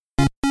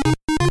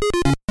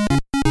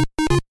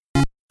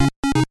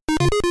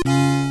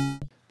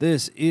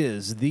This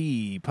is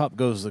the Pop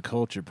Goes the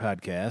Culture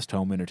podcast,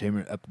 home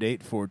entertainment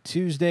update for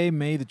Tuesday,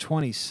 May the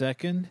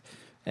 22nd.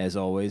 As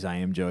always, I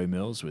am Joey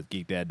Mills with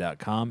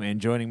GeekDad.com, and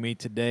joining me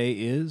today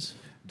is...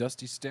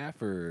 Dusty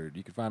Stafford.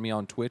 You can find me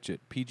on Twitch at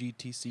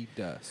PGTC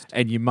Dust.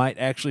 And you might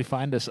actually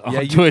find us on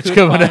you Twitch could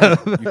coming find-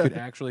 up. You could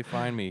actually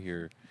find me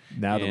here.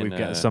 Now that we've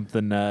got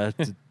something to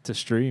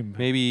stream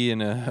Maybe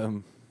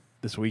in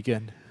this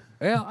weekend.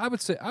 well, I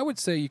would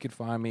say you could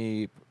find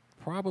me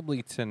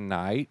probably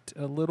tonight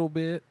a little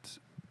bit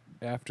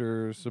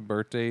after some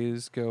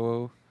birthdays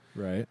go.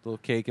 Right. Little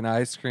cake and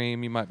ice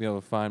cream. You might be able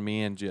to find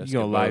me and Jessica. You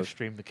going to live both.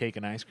 stream the cake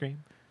and ice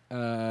cream?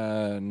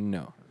 No.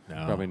 No.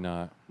 Probably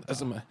not.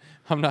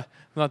 I'm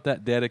not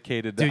that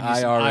dedicated to Dude, you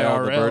some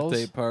IRL, the IRLs?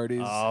 birthday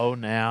parties. Oh,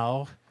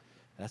 now.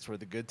 That's where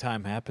the good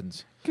time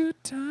happens.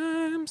 Good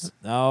times.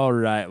 All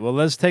right. Well,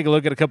 let's take a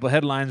look at a couple of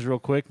headlines real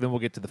quick. Then we'll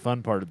get to the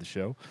fun part of the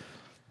show.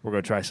 We're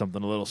going to try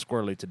something a little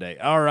squirrely today.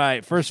 All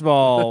right. First of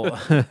all,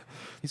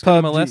 He's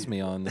going to PUBG. molest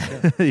me on the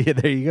show. Yeah,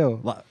 there you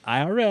go.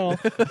 IRL.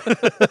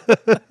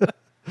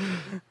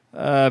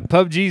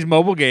 PUBG's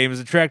mobile game is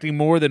attracting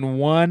more than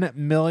 1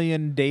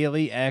 million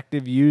daily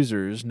active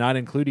users, not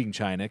including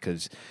China,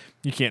 because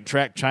you can't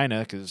track China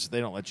because they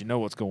don't let you know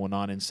what's going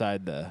on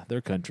inside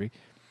their country.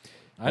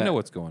 I know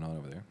what's going on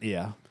over there.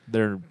 Yeah,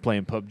 they're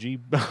playing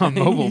PUBG on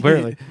mobile,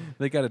 apparently.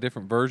 They got a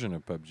different version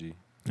of PUBG.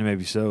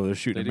 Maybe so. They're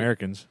shooting They do.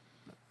 Americans.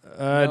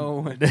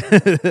 No.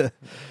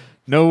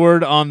 No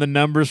word on the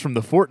numbers from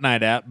the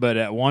Fortnite app, but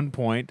at one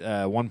point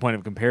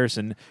of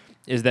comparison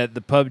is that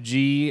the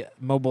PUBG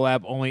mobile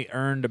app only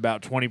earned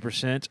about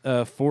 20%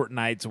 of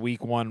Fortnite's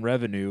week one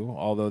revenue,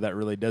 although that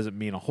really doesn't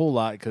mean a whole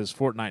lot because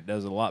Fortnite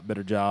does a lot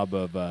better job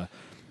of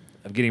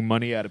getting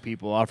money out of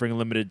people, offering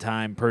limited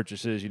time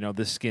purchases. You know,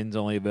 this skin's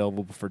only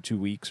available for 2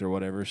 weeks or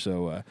whatever.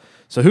 So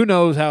who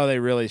knows how they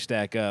really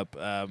stack up?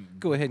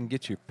 Go ahead and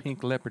get your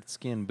pink leopard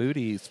skin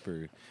booties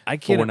for I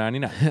can't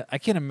 $4.99. I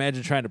can't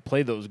imagine trying to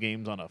play those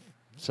games on a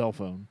cell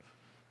phone.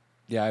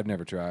 Yeah, I've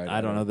never tried. I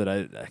don't know that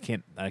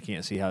I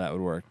can't see how that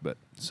would work, but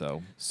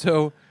So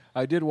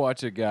I did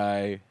watch a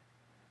guy.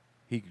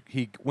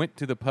 He went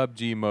to the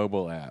PUBG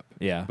mobile app.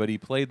 Yeah. But he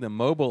played the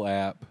mobile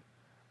app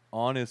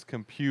on his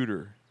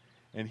computer,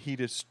 and he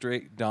just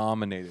straight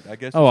dominated. I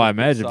guess. Oh, there's I some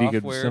good imagine if you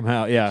could software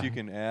somehow- that yeah. you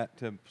can add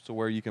to so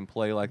where you can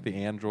play like the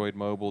Android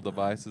mobile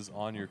devices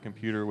on your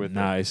computer with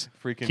nice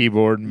the freaking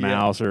keyboard, and Yeah.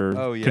 mouse, or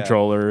Oh, yeah.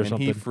 controller or and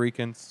something. he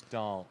freaking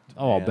stomped.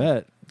 Oh, I'll man.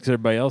 bet because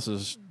everybody else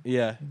is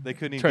Yeah, they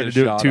couldn't even trying get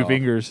to a do it shot two off.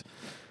 fingers.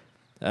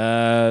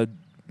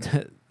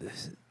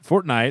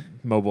 Fortnite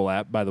mobile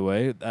app, by the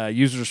way,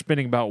 users are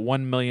spending about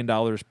 $1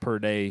 million per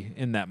day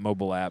in that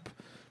mobile app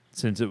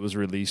since it was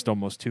released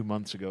almost 2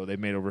 months ago. They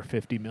made over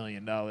 $50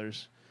 million.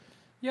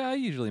 Yeah, I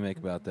usually make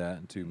about that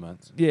in 2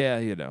 months. Yeah,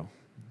 you know.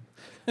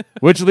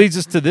 Which leads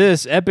us to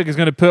this. Epic is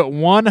going to put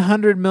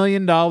 $100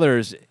 million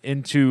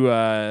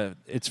into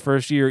its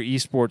first year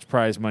esports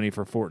prize money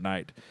for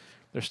Fortnite.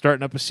 They're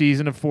starting up a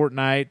season of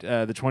Fortnite,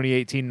 the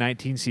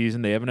 2018-19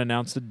 season. They haven't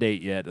announced the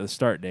date yet, the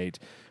start date.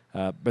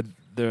 But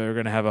they're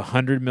going to have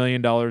 $100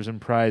 million in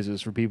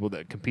prizes for people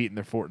that compete in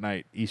their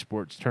Fortnite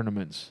esports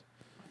tournaments.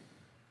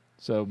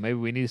 So maybe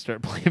we need to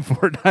start playing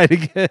Fortnite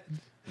again.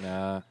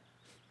 Nah,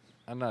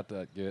 I'm not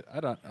that good.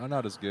 I'm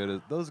not as good as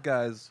those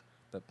guys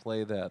that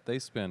play that. They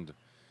spend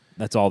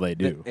That's all they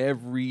do.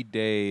 every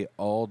day,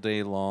 all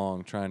day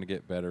long, trying to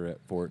get better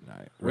at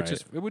Fortnite,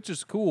 which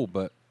is cool.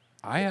 But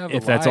I have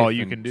If a that's all life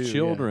you and can do, yeah.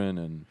 children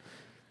and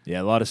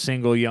Yeah, a lot of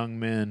single young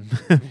men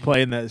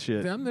playing that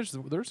shit.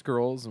 there's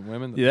girls and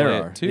women that Yeah, play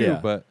there are, it too. yeah.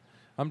 But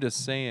I'm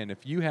just saying,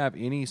 if you have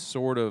any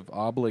sort of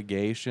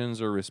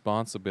obligations or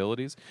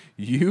responsibilities,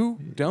 you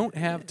don't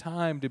have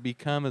time to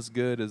become as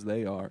good as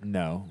they are.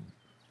 No,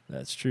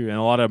 that's true. And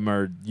a lot of them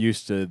are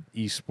used to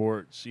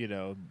esports. You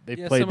know, they've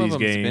Yeah, played some these of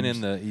them's games. been in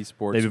the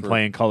esports. They've been for-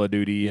 playing Call of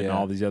Duty and Yeah.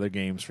 all these other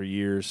games for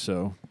years.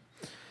 So,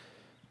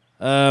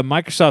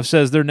 Microsoft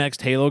says their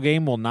next Halo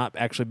game will not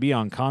actually be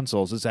on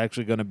consoles. It's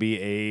actually going to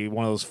be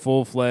one of those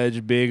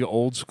full-fledged, big,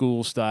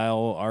 old-school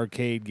style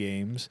arcade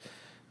games.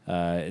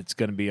 It's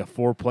going to be a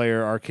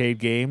 4-player arcade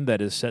game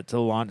that is set to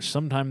launch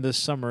sometime this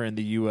summer in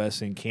the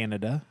U.S. and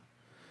Canada.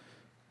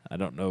 I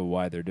don't know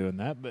why they're doing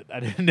that, but I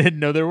didn't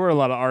know there were a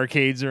lot of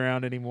arcades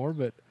around anymore.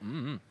 But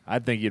I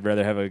think you'd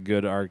rather have a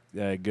good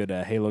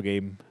Halo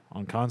game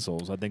on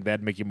consoles. I think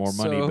that'd make you more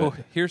money. So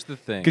here's the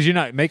thing. Because you're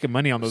not making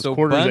money on those So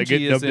quarters that Bungie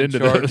get is dumped in into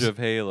charge those. of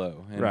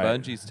Halo, and Right.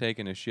 Bungie's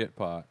taking a shit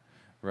pot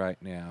right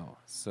now.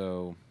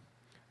 So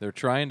they're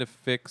trying to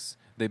fix.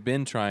 They've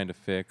been trying to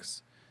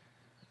fix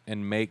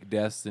and make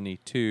Destiny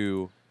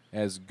 2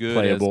 as good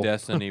Playable. as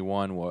Destiny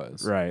 1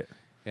 was. Right.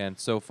 And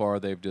so far,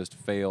 they've just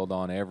failed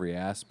on every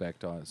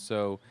aspect on it.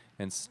 So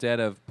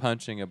instead of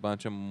punching a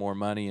bunch of more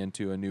money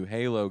into a new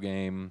Halo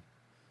game,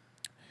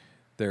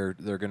 they're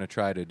going to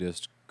try to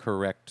just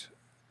correct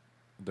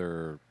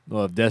their.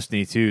 Well, if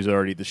Destiny 2's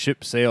already the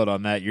ship sailed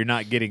on that, you're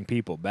not getting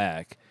people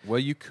back. Well,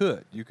 you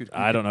could.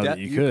 I don't know that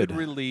you You could. could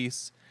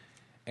release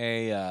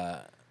a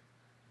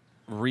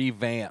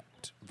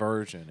revamped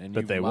version, and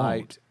But they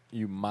won't.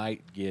 you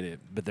might get it,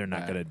 But they're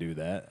not back. going to do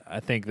that. I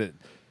think that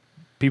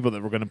people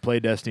that were going to play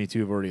Destiny 2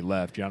 have already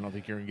left. I don't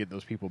think you're going to get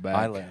those people back.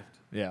 I left.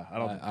 Yeah, I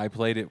don't. I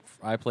played it.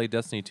 I played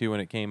Destiny 2 when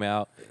it came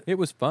out. It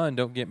was fun.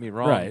 Don't get me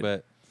wrong, Right.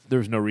 but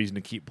There's no reason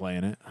to keep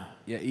playing it.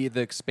 yeah,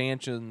 the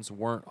expansions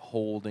weren't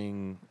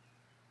holding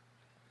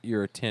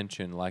your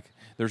attention. Like,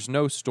 there's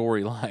no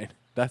storyline.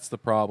 That's the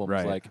problem. Right.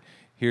 It's like,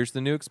 here's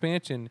the new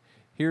expansion.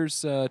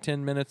 Here's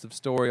 10 minutes of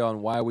story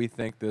on why we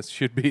think this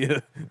should be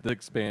the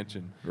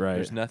expansion. Right.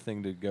 There's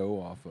nothing to go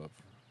off of.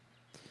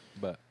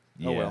 But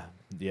oh Yeah. well.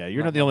 Yeah,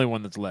 you're not the only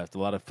one that's left. A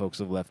lot of folks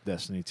have left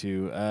Destiny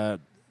 2.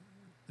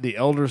 The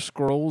Elder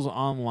Scrolls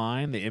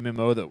Online, the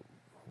MMO that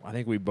I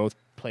think we both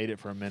played it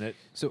for a minute.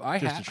 So I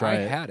Just to try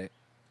it. had it.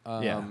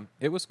 Yeah.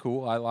 It was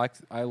cool. I like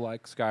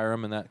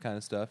Skyrim and that kind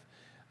of stuff.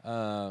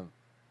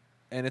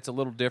 And it's a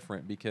little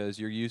different because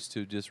you're used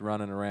to just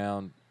running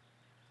around,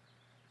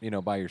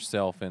 by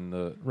yourself in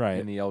the Right.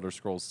 in the Elder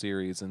Scrolls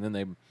series, and then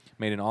they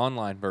made an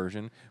online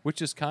version,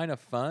 which is kind of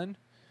fun,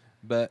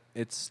 but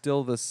it's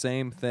still the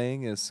same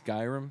thing as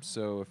Skyrim.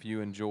 So if you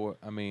enjoy,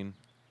 A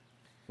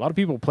lot of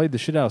people played the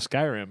shit out of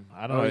Skyrim.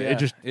 I don't know. It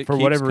just it for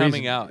keeps whatever coming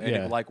reason out, and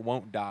yeah. it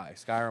won't die.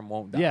 Skyrim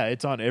won't die. Yeah,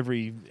 it's on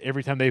every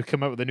time they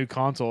come up with a new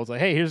console. It's like,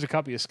 hey, here's a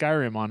copy of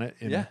Skyrim on it.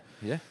 yeah.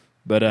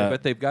 But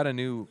But they've got a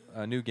new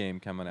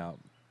game coming out.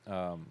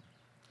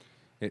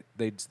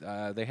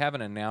 They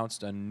haven't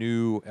announced a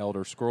new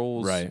Elder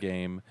Scrolls Right.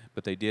 game,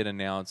 but they did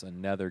announce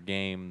another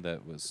game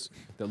that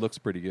looks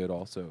pretty good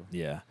also.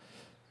 yeah,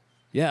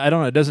 I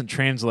don't know. It doesn't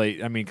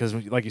translate. I mean, because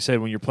like you said,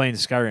 when you're playing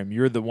Skyrim,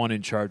 you're the one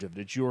in charge of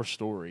it. It's your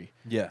story.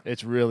 Yeah.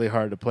 It's really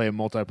hard to play a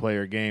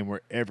multiplayer game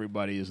where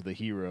everybody is the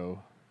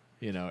hero.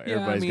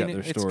 Everybody's got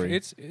their story.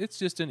 It's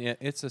just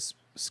it's a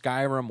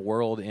Skyrim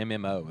world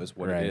MMO is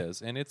what Right. it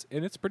is, and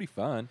it's pretty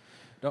fun.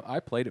 I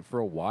played it for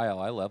a while.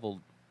 I leveled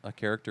a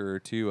character or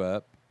two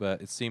up,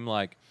 but it seemed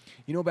like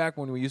back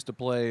when we used to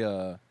play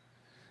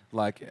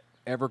like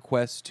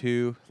EverQuest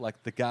 2,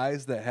 like the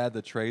guys that had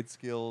the trade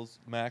skills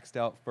maxed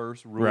out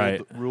first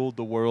ruled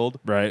the world.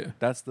 Right.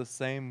 That's the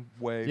same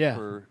way Yeah.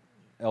 for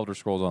Elder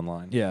Scrolls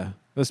Online. Yeah.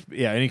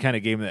 Any kind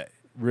of game that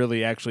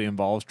really actually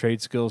involves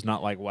trade skills,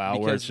 not like WoW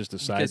where it's just a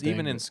side because thing.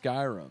 even in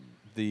Skyrim,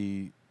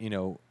 the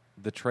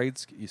trade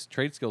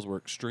skills were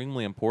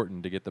extremely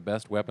important to get the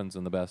best weapons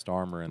and the best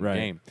armor in Right. the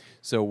game.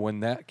 So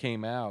when that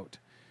came out,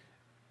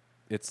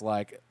 it's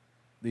like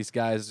these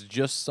guys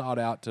just sought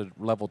out to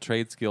level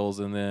trade skills,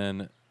 and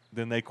then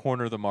they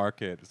corner the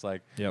market. It's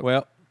like, Yep.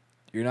 well,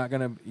 you're not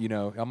gonna,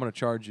 I'm gonna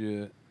charge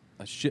you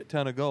a shit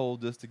ton of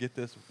gold just to get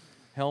this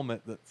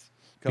helmet that's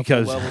a couple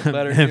because levels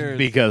better than yours.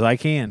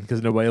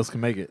 because nobody else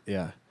can make it.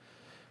 Yeah.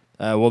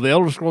 Well, the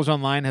Elder Scrolls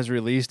Online has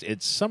released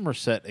its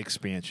Somerset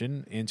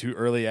expansion into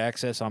early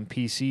access on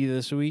PC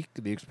this week.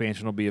 The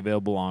expansion will be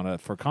available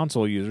for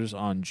console users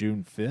on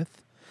June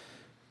 5th.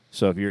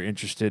 So if you're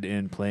interested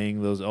in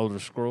playing those Elder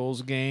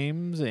Scrolls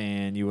games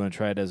and you want to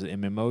try it as an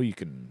MMO, you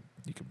can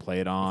play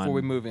it on. Before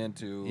we move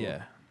into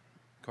yeah,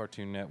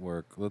 Cartoon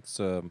Network, let's.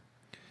 Do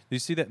you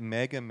see that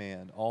Mega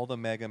Man? All the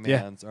Mega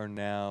Mans are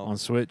now on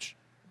Switch.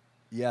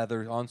 Yeah,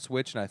 they're on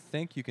Switch, and I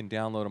think you can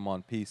download them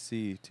on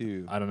PC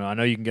too. I don't know. I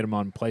know you can get them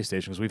on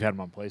PlayStation because we've had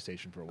them on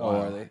PlayStation for a while.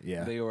 Oh, are they?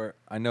 Yeah. They were.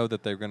 I know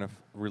that they're going to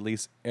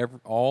release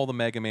all the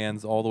Mega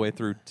Mans all the way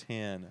through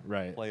 10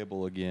 Right.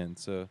 playable again.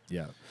 So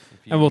Yeah. if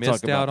you And we'll missed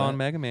talk about out on that.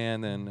 Mega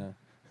Man, then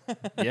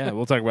Yeah,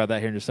 we'll talk about that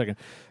here in just a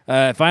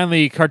second.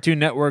 Finally, Cartoon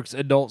Network's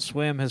Adult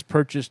Swim has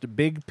purchased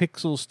Big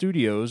Pixel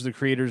Studios, the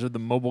creators of the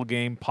mobile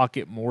game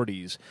Pocket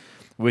Mortys,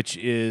 which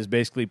is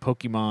basically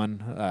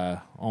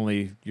Pokemon,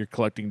 only you're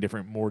collecting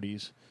different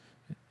Mortys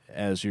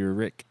as your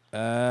Rick.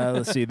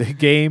 Let's see. The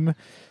game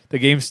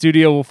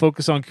studio will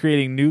focus on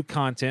creating new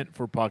content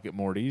for Pocket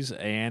Mortys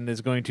and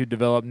is going to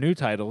develop new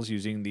titles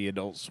using the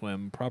Adult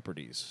Swim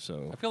properties.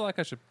 So I feel like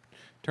I should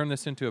turn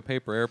this into a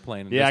paper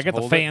airplane. And yeah, I just got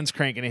the hold it. fans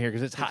cranking in here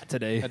because it's hot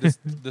today. I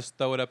just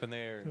throw it up in the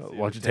air. and see if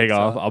Watch it take takes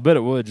off. I'll bet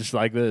it would, just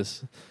like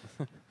this.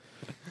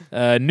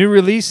 New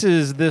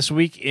releases this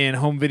week in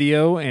home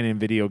video and in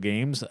video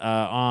games.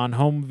 On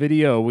home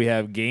video, we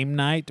have Game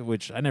Night,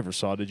 which I never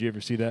saw. Did you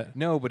ever see that?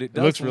 No, but it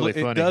looks really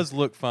It funny. does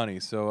look funny.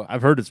 So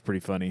I've heard it's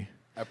pretty funny.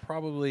 I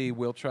probably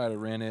will try to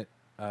rent it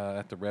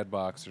at the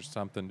Redbox or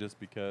something, just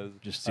because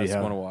Just I see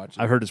how want to watch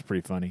it. I've heard it's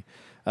pretty funny.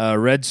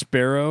 Red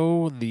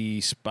Sparrow, the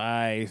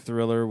spy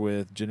thriller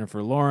with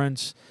Jennifer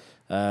Lawrence.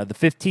 The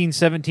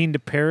 1517 to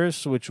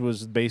Paris, which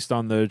was based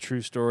on the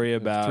true story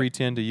about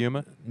 310 to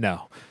Yuma.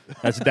 No,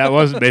 that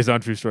wasn't based on a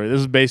true story. This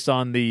is based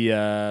on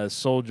the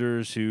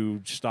soldiers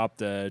who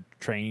stopped a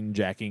train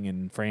jacking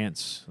in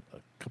France a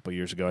couple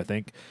years ago, I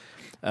think.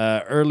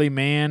 Early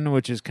Man,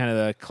 which is kind of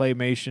the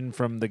claymation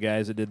from the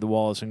guys that did the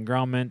Wallace and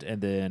Gromit, and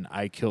then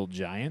I Killed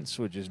Giants,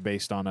 which is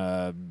based on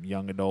a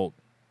young adult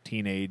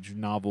teenage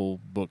novel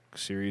book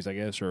series, I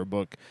guess, or a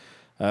book.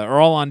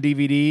 Are all on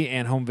DVD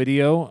and home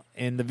video.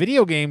 In the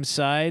video game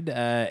side,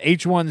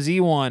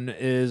 H1Z1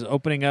 is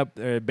opening up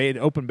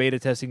open beta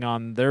testing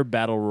on their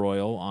Battle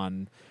Royale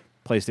on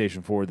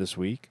PlayStation 4 this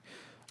week.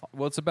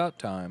 Well, it's about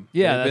time.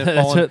 Yeah, They've been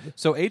that's following- it.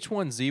 So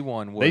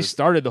H1Z1 was. They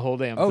started the whole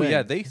damn Oh thing.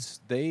 yeah, they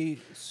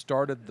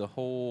started the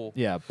whole.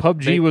 Yeah,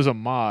 PUBG They- was a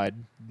mod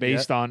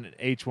based on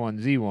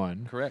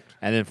H1Z1. Correct.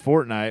 And then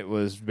Fortnite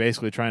was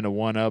basically trying to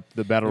one up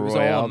the battle It was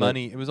royale. all a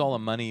money. It was all a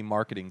money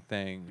marketing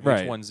thing.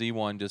 Right.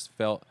 H1Z1 just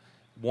felt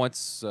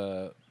once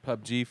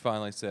PUBG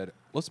finally said,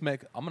 I'm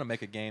going to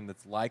make a game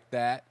that's like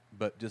that,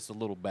 but just a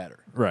little better.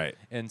 Right.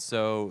 And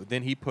so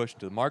then he pushed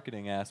the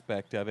marketing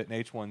aspect of it,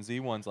 and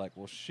H1Z1's like,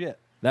 well, shit.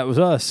 That was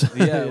us.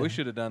 Yeah, we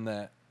should have done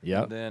that.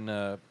 Yep. And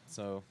then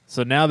So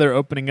now they're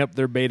opening up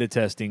their beta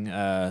testing.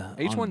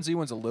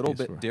 H1Z1's a little PS4.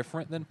 bit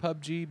different than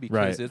PUBG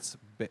Right. because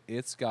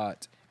it's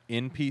got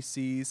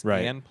NPCs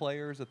Right. and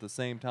players at the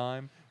same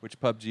time, which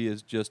PUBG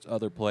is just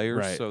other players.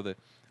 Right. So that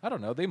I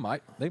don't know, they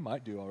might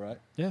do all right.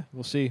 Yeah,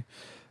 we'll see.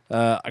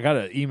 I got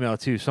an email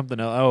too. Something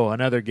else. Oh,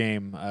 another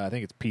game. I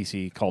think it's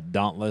PC called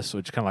Dauntless,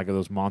 which is kind of like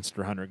those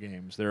Monster Hunter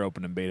games. They're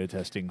open beta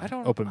testing. I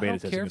don't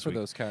testing care this for week.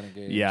 those kind of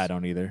games. Yeah, I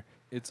don't either.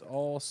 It's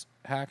all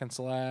hack and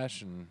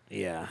slash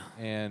Yeah.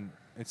 and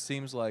it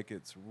seems like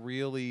it's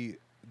really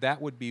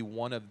that would be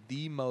one of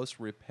the most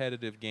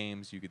repetitive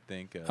games you could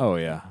think of. Oh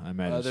yeah, I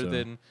imagine other so.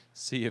 than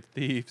Sea of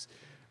Thieves.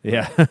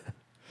 Yeah.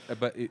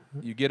 But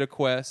you get a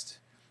quest,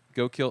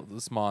 go kill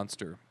this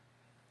monster.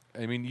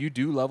 I mean, you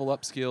do level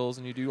up skills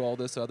and you do all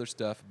this other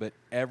stuff, but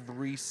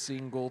every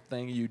single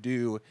thing you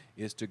do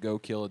is to go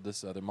kill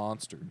this other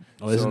monster.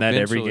 Well, isn't that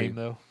every eventually- game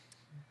though?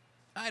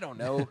 I don't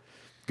know.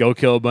 Go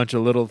kill a bunch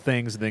of little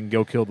things, then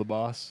go kill the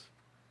boss.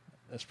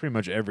 That's pretty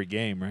much every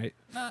game, right?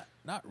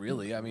 Not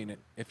really. I mean,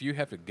 if you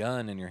have a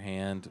gun in your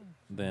hand,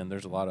 then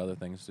there's a lot of other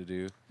things to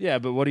do. Yeah,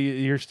 but what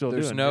you're still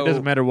There's doing? no- It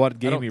doesn't matter what I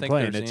game don't you're think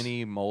playing. there's It's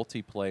any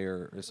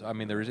multiplayer. I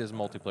mean, there is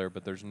multiplayer,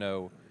 but there's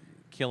no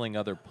killing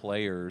other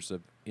players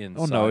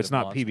inside. oh no, it's of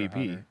not Monster PvP.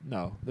 Hunter.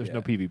 No, there's Yeah.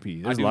 no PvP.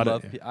 I There's do a lot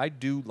love. of I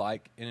do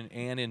like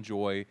and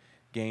enjoy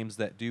games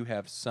that do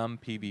have some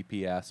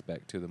PvP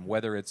aspect to them,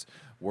 whether it's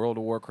World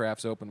of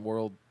Warcraft's open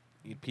world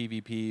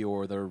PvP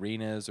or the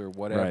arenas or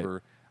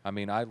whatever. I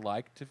mean, I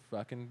like to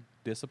fucking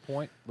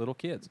disappoint little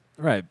kids.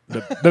 right,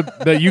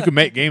 but you can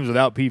make games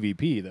without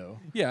PvP though.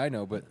 Yeah, I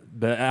know, but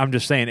But I'm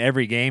just saying,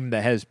 every game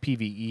that has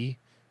PVE,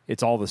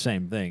 it's all the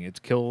same thing. It's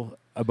kill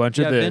a bunch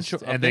of this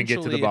and then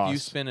get to the eventually, boss. if you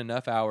spend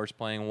enough hours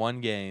playing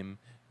one game,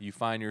 you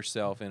find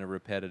yourself in a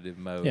repetitive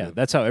mode. Yeah,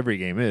 that's how every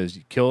game is.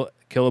 You kill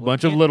a Well,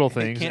 bunch it of can't- little it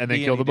things can't and then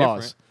be kill any the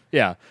boss. different.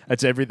 Yeah,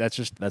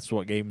 that's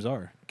what games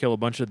are. Kill a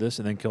bunch of this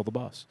and then kill the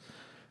boss.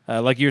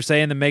 Like you were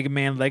saying, the Mega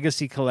Man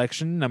Legacy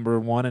Collection number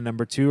 1 and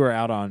number 2 are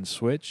out on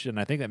Switch, and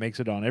I think that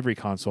makes it on every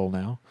console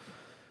now.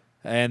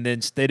 And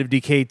then State of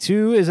Decay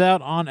 2 is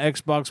out on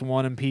Xbox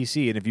One and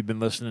PC. And if you've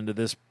been listening to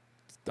this,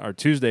 our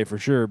Tuesday for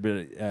sure,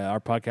 but our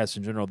podcast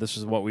in general, this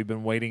is what we've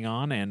been waiting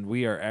on, and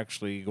we are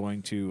actually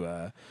going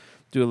to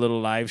do a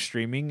little live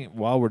streaming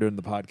while we're doing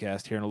the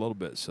podcast here in a little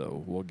bit.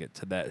 So we'll get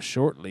to that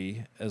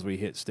shortly as we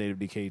hit State of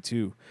Decay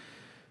 2.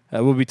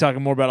 We'll be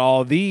talking more about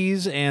all of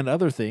these and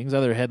other things,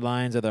 other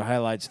headlines, other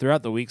highlights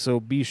throughout the week. So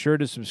be sure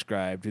to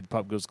subscribe to the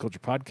Pop Goes Culture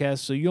podcast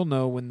so you'll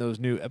know when those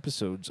new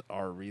episodes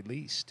are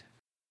released.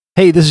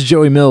 Hey, this is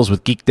Joey Mills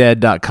with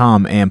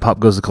GeekDad.com and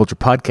Pop Goes the Culture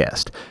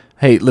podcast.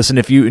 Hey, listen,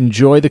 if you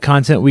enjoy the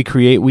content we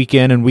create week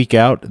in and week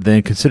out,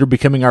 then consider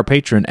becoming our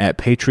patron at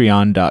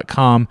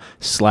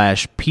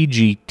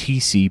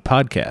patreon.com/PGTC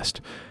podcast.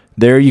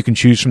 There you can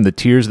choose from the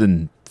tiers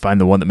and find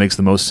the one that makes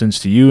the most sense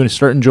to you and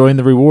start enjoying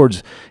the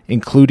rewards,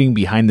 including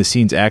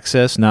behind-the-scenes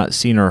access not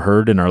seen or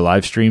heard in our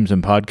live streams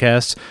and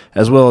podcasts,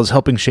 as well as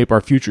helping shape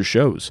our future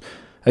shows.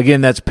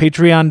 Again, that's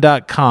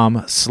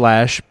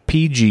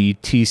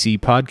patreon.com/PGTC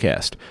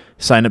podcast.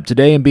 Sign up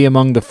today and be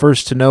among the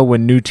first to know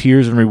when new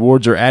tiers and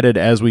rewards are added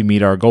as we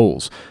meet our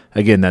goals.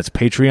 Again, that's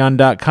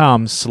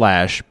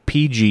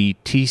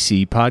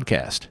patreon.com/PGTC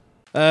podcast.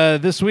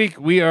 This week,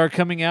 we are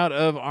coming out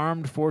of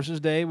Armed Forces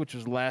Day, which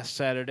was last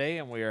Saturday,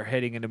 and we are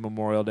heading into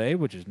Memorial Day,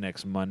 which is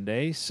next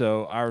Monday.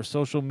 So our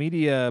social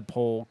media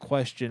poll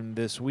question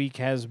this week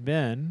has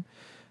been,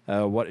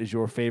 what is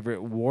your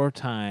favorite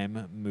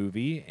wartime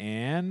movie?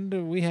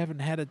 And we haven't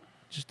had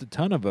just a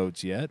ton of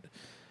votes yet.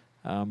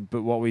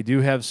 But what we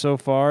do have so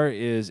far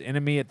is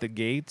Enemy at the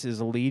Gates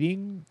is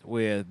leading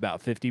with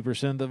about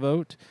 50% of the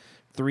vote.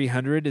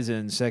 300 is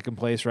in second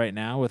place right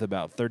now with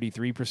about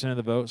 33% of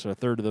the vote, so a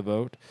third of the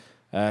vote.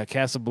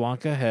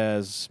 Casablanca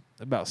has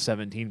about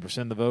 17%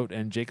 of the vote,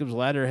 and Jacob's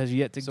Ladder has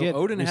yet to So get.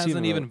 Odin receive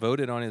hasn't a even vote.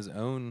 voted on his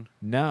own.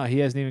 No, he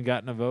hasn't even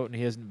gotten a vote, and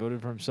he hasn't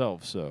voted for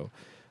himself. So,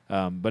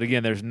 but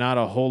again, there's not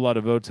a whole lot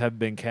of votes have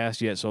been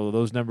cast yet, so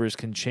those numbers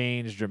can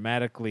change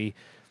dramatically.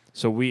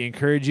 So we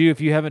encourage you,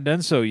 if you haven't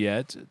done so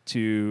yet,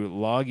 to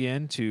log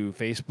in to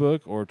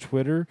Facebook or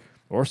Twitter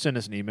or send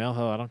us an email.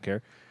 Hell, I don't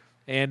care.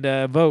 And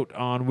vote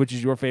on which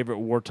is your favorite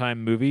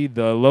wartime movie.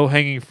 The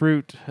low-hanging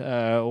fruit,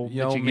 old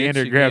Yo, Mitchy Mitchy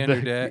Gander grabbed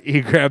Gander he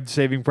grabbed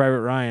Saving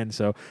Private Ryan.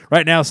 So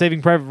right now,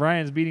 Saving Private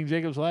Ryan's beating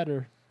Jacob's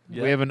Ladder.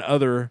 Yeah. We have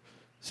another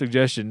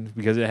suggestion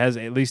because it has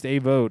at least a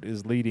vote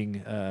is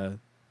leading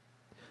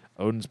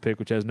Odin's pick,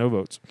 which has no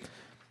votes.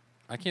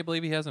 I can't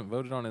believe he hasn't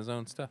voted on his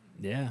own stuff.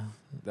 Yeah.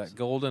 That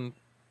golden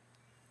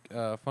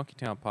Funky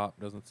Town Pop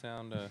doesn't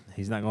sound.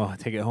 He's not going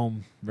to take it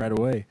home right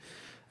away.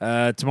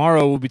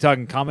 Tomorrow we'll be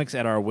talking comics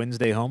at our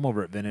Wednesday home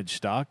over at Vintage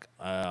Stock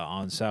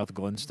on South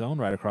Glenstone,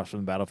 right across from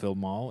the Battlefield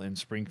Mall in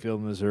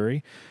Springfield,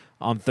 Missouri.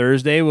 On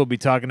Thursday, we'll be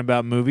talking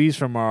about movies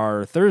from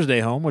our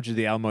Thursday home, which is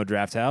the Alamo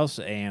Draft House,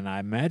 and I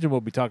imagine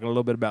we'll be talking a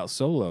little bit about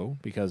Solo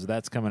because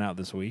that's coming out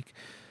this week.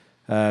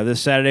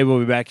 This Saturday, we'll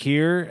be back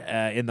here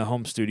in the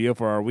home studio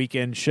for our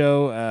weekend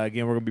show.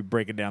 Again, we're going to be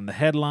breaking down the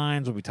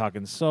headlines. We'll be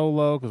talking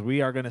Solo because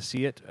we are going to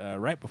see it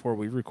right before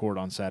we record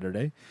on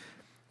Saturday.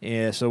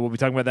 So we'll be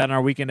talking about that in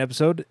our weekend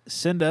episode.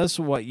 Send us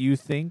what you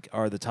think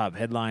are the top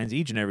headlines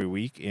each and every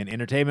week in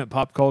entertainment,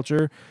 pop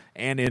culture,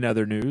 and in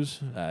other news.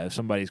 If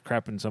somebody's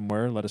crapping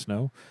somewhere, let us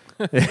know.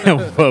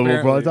 We'll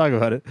probably talk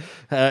about it.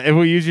 If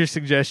we use your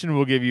suggestion,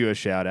 we'll give you a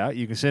shout-out.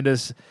 You can send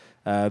us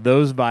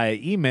those via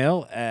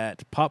email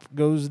at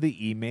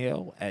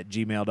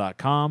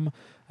popgoestheemail@gmail.com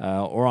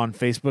or on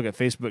Facebook at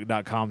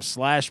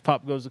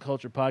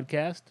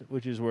facebook.com/popgoestheculturepodcast,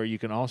 which is where you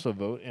can also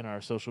vote in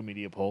our social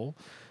media poll.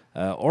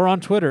 Or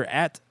on Twitter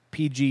at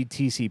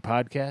PGTC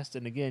Podcast.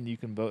 And again, you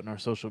can vote in our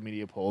social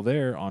media poll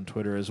there on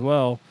Twitter as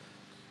well.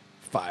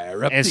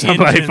 Fire up and the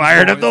somebody engines,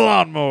 fired up boys. the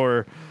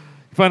lawnmower.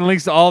 Find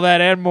links to all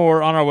that and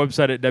more on our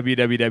website at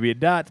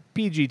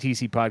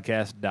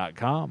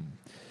www.pgtcpodcast.com.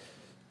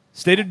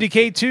 State of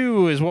Decay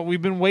 2 is what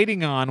we've been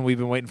waiting on. We've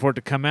been waiting for it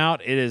to come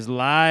out. It is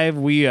live.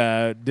 We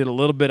did a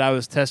little bit. I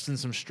was testing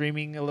some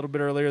streaming a little bit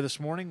earlier this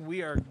morning.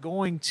 We are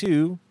going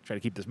to try to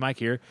keep this mic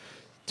here.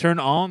 Turn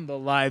on the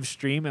live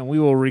stream, and we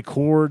will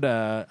record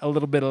a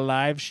little bit of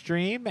live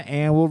stream,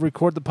 and we'll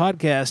record the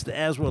podcast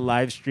as we're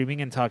live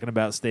streaming and talking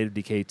about State of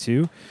Decay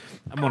 2.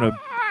 I'm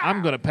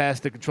gonna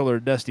pass the controller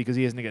to Dusty because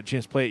he hasn't got a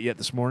chance to play it yet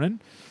this morning.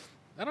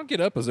 I don't get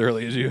up as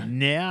early as you.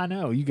 Yeah, I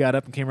know. You got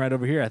up and came right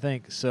over here, I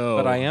think. So,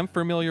 But I am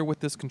familiar with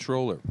this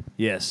controller.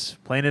 Yes,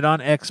 playing it on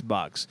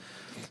Xbox.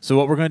 So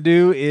what we're going to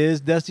do is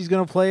Dusty's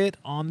going to play it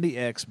on the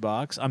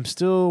Xbox. I'm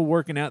still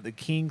working out the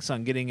kinks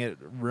on getting it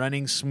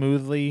running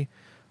smoothly.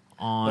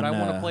 But I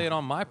want to play it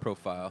on my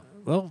profile.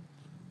 Well,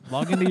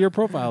 log into your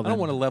profile I then. don't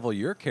want to level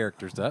your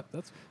characters up.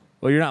 That's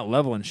Well, you're not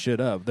leveling shit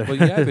up. well,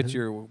 yeah, but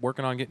you're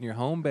working on getting your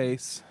home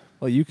base.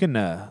 Well, you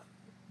can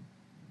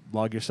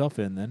log yourself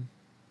in then.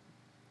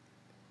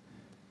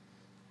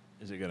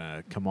 Is it going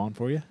to come on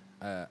for you?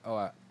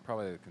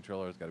 Probably the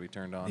controller's got to be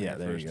turned on. Yeah, here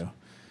there first. you go.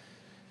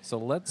 So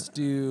let's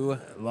do.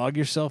 Log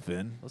yourself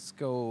in. Let's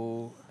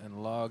go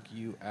and log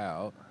you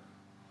out.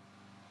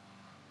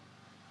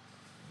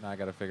 Now I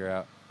got to figure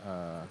out.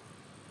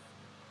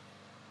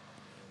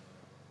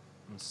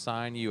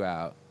 Sign you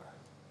out,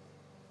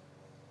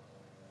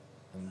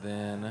 and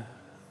then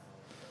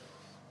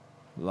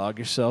Log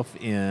yourself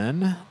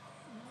in.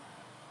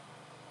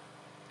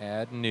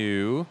 add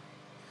new,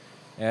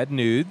 add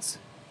nudes.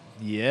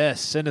 Yes,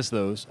 send us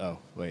those. Oh,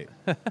 wait.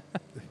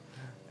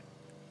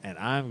 And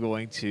I'm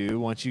going to,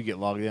 once you get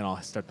logged in,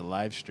 I'll start the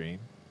live stream.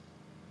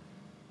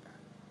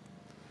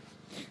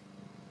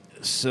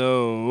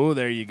 So,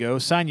 there you go.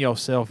 Sign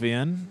yourself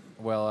in.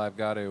 Well, I've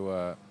got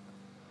to.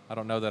 I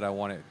don't know that I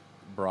want it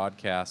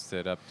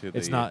broadcasted up to the.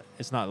 It's not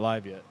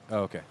live yet.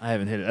 Oh, okay. I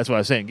haven't hit it. That's what I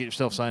was saying. Get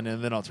yourself signed in,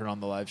 and then I'll turn on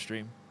the live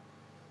stream.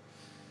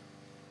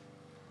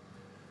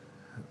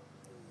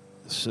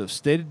 So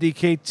State of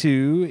Decay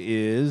 2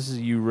 is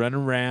you run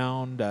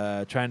around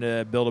trying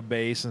to build a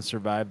base and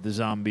survive the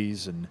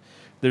zombies, and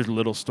there's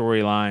little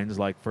storylines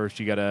like first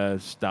you got to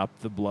stop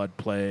the blood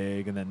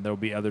plague, and then there'll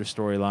be other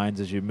storylines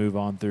as you move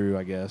on through,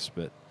 I guess.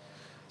 But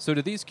So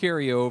do these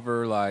carry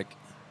over? Like,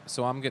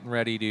 so I'm getting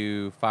ready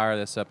to fire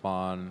this up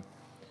on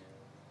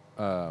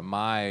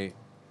my.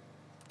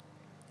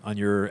 on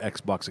your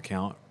Xbox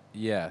account.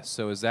 Yeah.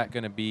 So is that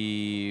going to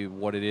be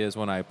what it is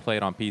when I play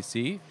it on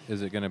PC?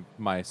 Is it going to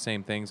my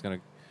same thing's going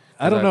to?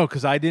 I don't know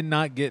because I did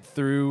not get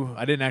through.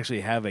 I didn't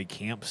actually have a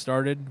camp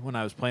started when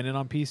I was playing it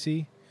on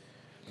PC.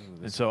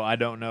 And so I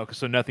don't know,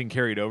 so nothing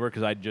carried over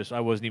because I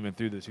wasn't even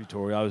through the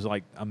tutorial. I was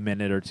like a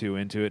minute or two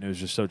into it, and it was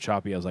just so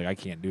choppy. I was like, I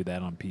can't do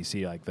that on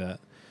PC like that.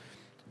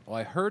 Well,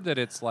 I heard that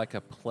it's like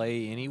a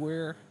play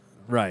anywhere.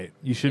 Right.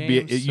 You should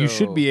game, you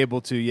should so- be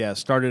able to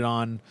start it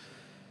on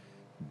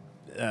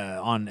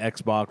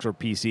Xbox or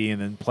PC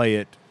and then play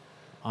it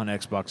on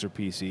Xbox or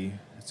PC.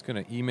 It's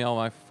going to email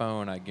my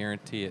phone. I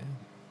guarantee it.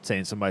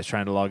 Saying somebody's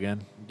trying to log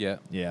in. Yeah.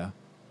 Yeah.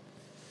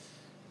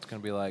 It's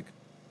going to be like,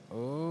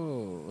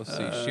 oh, let's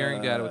see,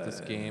 sharing data with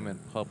this game and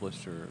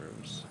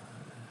publishers.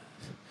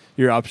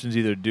 Your options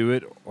either do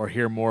it or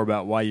hear more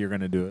about why you're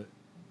going to do it.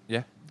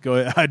 Yeah. Go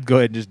ahead. I'd go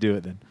ahead and just do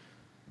it then.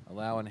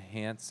 Allow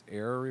enhanced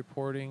error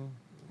reporting.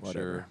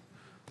 Whatever.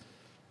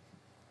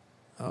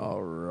 Sure.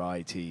 All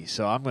righty.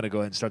 So I'm going to go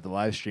ahead and start the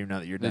live stream now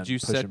that you're done Did you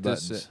pushing set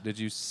buttons. this? Did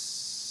you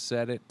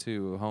set it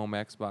to home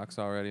Xbox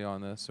already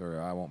on this, or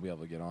I won't be able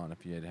to get on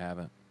if you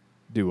haven't?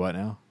 Do what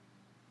now?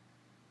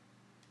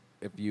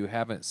 If you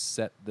haven't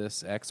set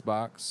this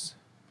Xbox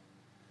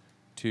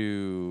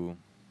to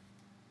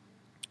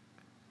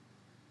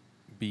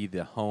be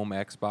the home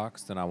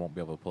Xbox, then I won't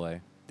be able to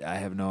play. I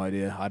have no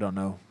idea. I don't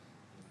know.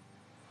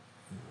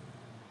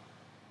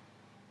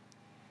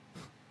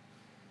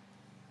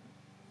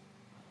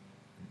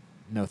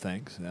 No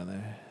thanks down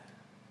there.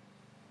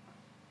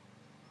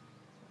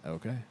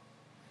 Okay.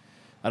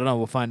 I don't know.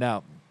 We'll find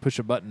out. Push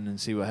a button and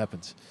see what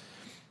happens.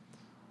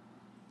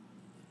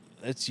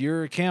 It's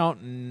your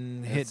account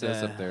and hit. It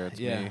says up there, it's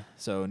me.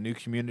 So new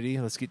community.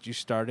 Let's get you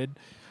started.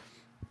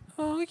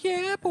 Oh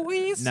yeah,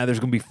 boys. Now there's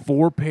going to be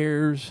 4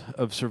 pairs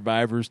of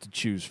survivors to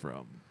choose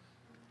from.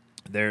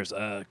 There's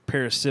a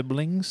pair of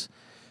siblings.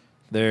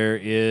 There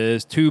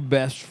is 2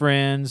 best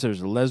friends.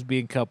 There's a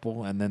lesbian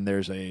couple, and then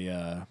there's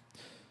a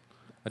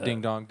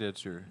ding dong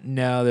ditcher.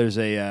 no. There's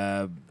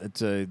a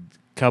it's a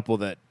couple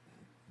that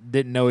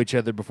didn't know each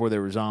other before they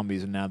were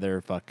zombies, and now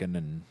they're fucking,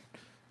 and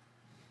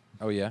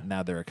Oh yeah.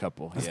 now they're a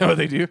couple. Is Yeah. that what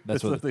they do?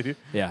 That's what they do.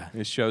 Yeah,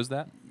 It shows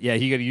that. yeah.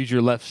 You got to use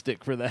your left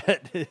stick for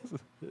that. It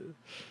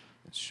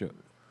show.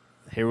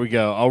 Here we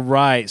go. All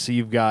right. So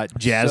you've got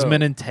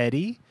Jasmine So- and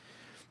Teddy.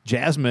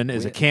 Jasmine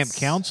is a camp Wits.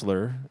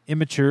 counselor,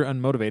 immature,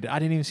 unmotivated. I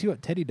didn't even see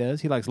what Teddy does.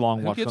 He likes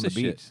long Who walks gives on the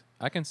a shit? beach.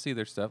 I can see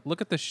their stuff. Look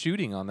at the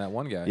shooting on that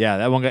one guy. Yeah,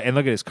 that one guy. And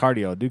look at his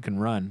cardio. Dude can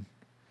run.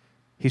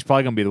 He's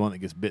probably going to be the one that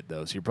gets bit,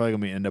 though. So you're probably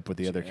going to end up with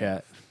the other Jeff.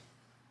 cat.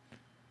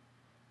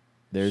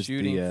 There's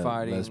Shooting, the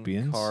fighting,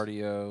 lesbians.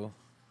 cardio.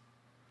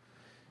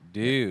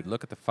 Dude,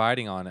 look at the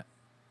fighting on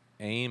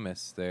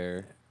Amos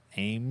there.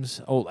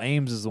 Ames. Oh,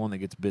 Ames is the one that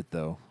gets bit,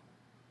 though.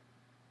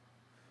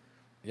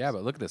 Yeah,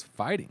 but look at this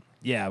fighting.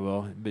 Yeah,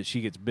 well, but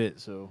she gets bit,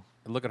 so.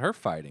 And look at her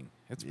fighting.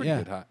 It's pretty Yeah.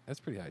 good high. That's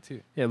pretty high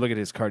too. Yeah, look at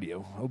his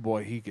cardio. Oh,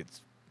 boy, he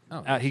gets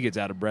Oh, he gets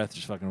out of breath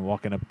just fucking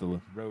walking up the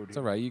road. it's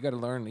all right. You got to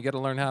learn. You got to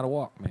learn how to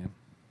walk, man.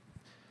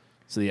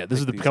 So, yeah, this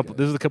is Like the these couple. guys.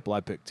 This is the couple I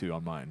picked, too,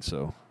 on mine,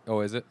 so.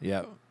 Oh, is it?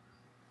 Yeah.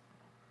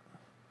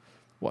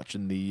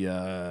 Watching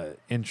the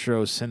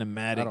intro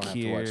cinematic I don't have to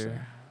here. watch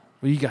that.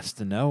 Well, you got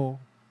to know.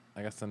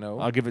 I guess to know.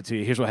 I'll give it to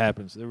you. Here's what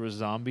happens. There were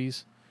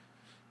zombies.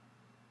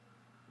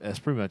 That's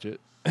pretty much it.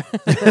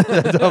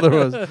 That's all there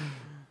was.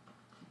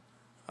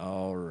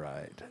 All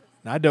right.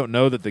 Now, I don't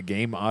know that the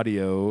game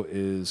audio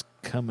is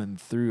coming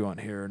through on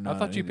here or not. I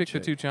thought you need to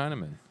picked the check. 2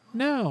 Chinamen.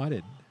 No, I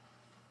didn't.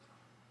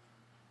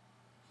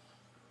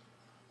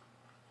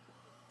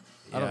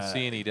 I don't Yeah.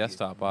 see any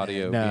desktop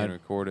audio No, being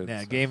recorded.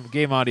 Yeah, so-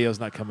 game audio is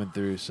not coming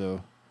through,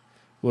 so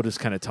we'll just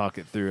kind of talk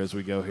it through as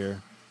we go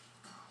here.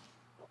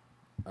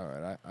 All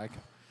right,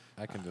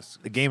 I can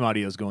just. The game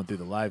audio is going through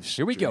the live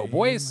Here we go, stream.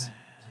 boys.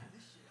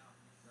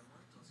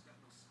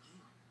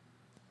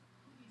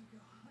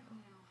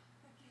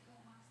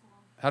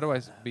 How do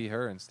I be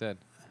her instead?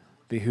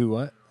 The who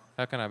what?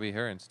 How can I be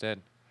her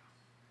instead?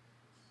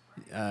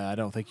 I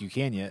don't think you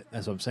can yet.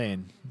 That's what I'm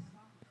saying.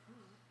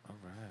 All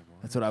right, boy.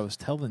 That's what I was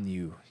telling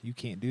you. You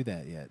can't do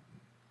that yet.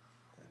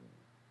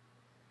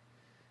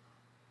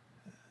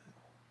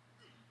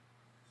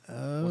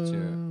 What's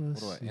your? What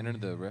let's do I enter see.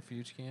 the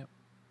refuge camp?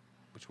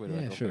 Which way do I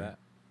Yeah, go sure. for that?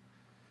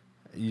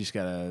 You just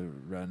gotta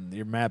run.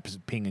 Your map is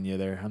pinging you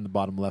there on the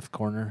bottom left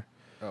corner.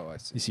 Oh, I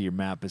see. You see your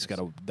map. It's got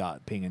a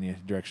dot pinging you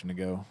direction to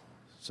go.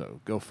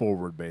 So go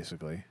forward,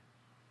 basically.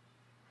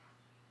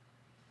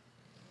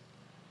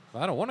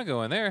 I don't want to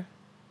go in there.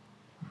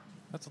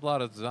 That's a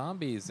lot of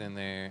zombies in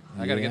there.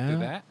 I got to get through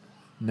Yeah. that.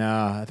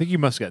 Nah, I think you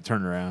must got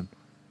turned around.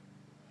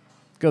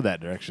 Go that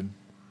direction.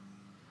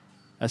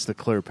 That's the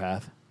clear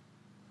path.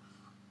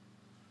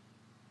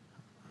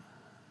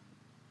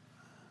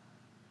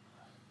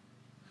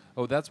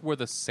 Oh, that's where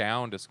the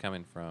sound is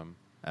coming from.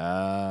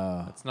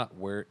 Watch That's not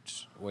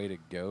which way to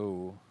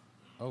go.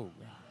 Oh,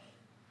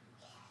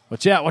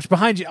 out. Watch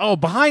behind you. Oh,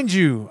 behind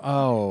you.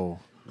 Oh.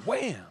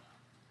 wham!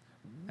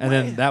 And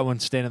then that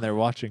one's standing there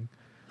watching.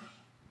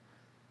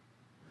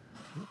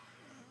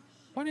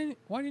 Why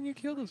didn't you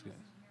kill those guys?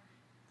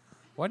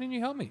 Why didn't you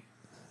help me?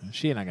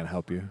 She ain't not going to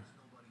help you.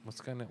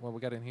 What we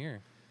got in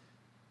here?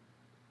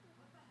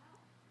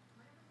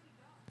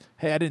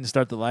 Hey, I didn't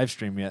start the live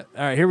stream yet.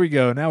 All right, here we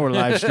go. Now we're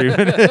live streaming.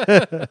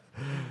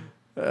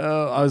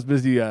 I was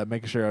busy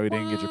making sure we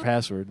didn't get your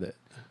password. That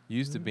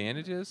Use the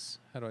bandages.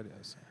 How do I do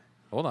this?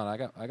 Hold on, I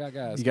got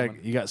guys.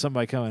 you got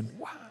somebody coming.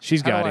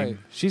 She's How do got I- him.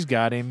 She's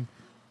got him.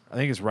 I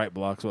think it's right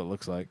block's what it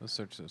looks like. Let's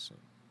search this.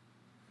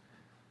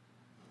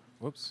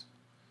 Whoops.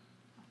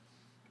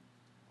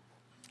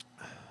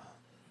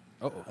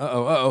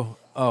 Oh,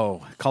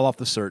 Oh, call off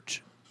the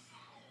search.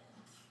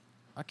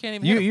 I can't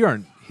even. hit him. You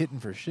aren't hitting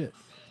for shit.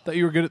 Thought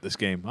you were good at this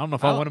game. I don't know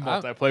if I I'll- want to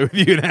I'll- multiplay with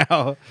you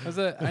now.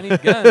 I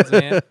need guns,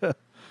 man.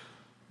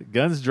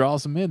 Guns draw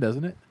some in,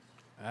 doesn't it?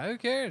 Who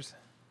cares?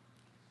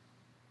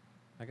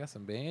 I got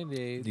some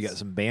band-aids. You got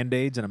some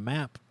band-aids and a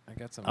map. I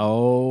got some.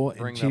 Oh,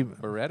 bring the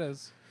achievement,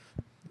 Berettas.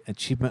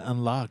 achievement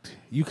unlocked.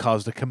 You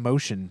caused a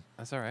commotion.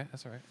 That's all right.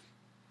 That's all right.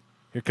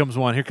 Here comes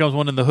one. Here comes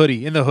one in the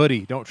hoodie. In the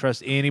hoodie. Don't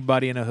trust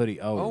anybody in a hoodie.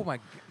 Oh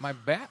my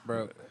bat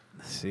broke.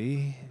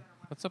 See?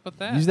 What's up with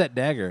that? Use that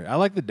dagger. I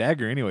like the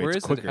dagger anyway. Where it's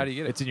is it? quicker. How do you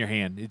get it? It's in your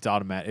hand. It's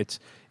automatic. It's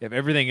if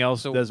everything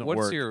else So doesn't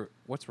what's work.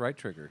 what's right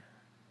trigger?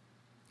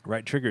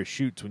 Right trigger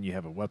shoots when you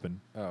have a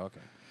weapon. Oh, okay.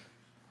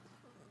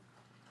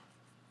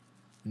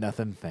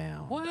 Nothing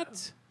found.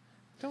 What?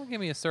 Don't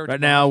give me a search. Right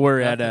now box with we're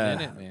at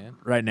nothing in it, man.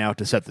 right now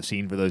to set the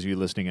scene for those of you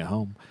listening at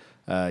home.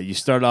 You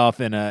start off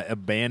in an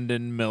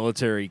abandoned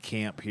military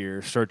camp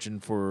here, searching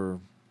for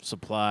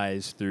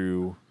supplies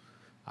through,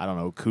 I don't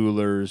know,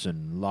 coolers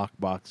and lock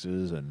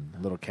boxes and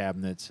little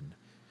cabinets. And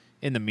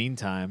in the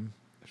meantime,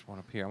 There's one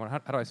up here. How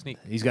do I sneak?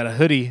 he's got a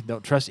hoodie.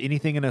 Don't trust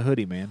anything in a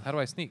hoodie, man. How do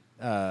I sneak?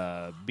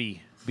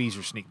 B. B's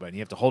your sneak button.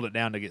 You have to hold it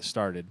down to get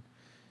started.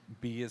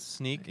 B is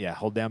sneak. Yeah,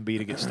 hold down B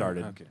to get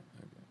started. Okay.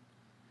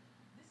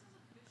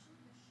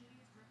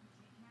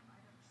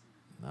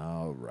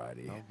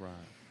 Alrighty. All right.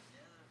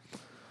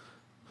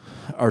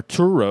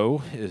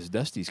 Arturo is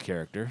Dusty's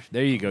character.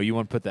 There you go. You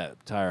want to put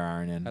that tire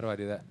iron in. How do I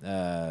do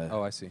that?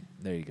 Oh, I see.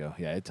 There you go.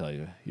 Yeah, I tell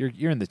you.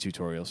 You're in the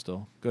tutorial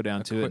still. Go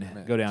down to it.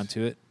 Equipment. Go down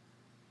to it.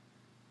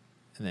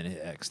 And then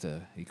hit X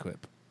to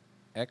equip.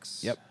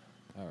 X. Yep.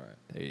 All right.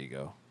 There you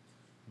go.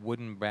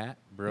 Wooden bat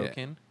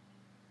broken.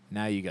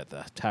 Now you got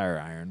the tire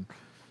iron.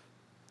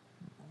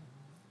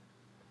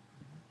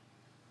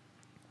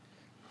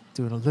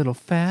 Doing a little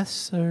fast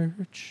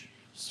search.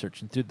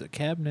 Searching through the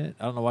cabinet.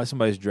 I don't know why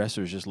somebody's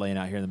dresser is just laying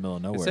out here in the middle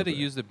of nowhere. It said to but-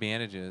 use the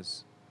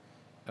bandages.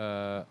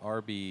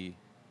 RB.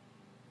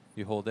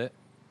 You hold it.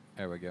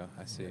 There we go.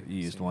 I see.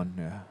 You used one,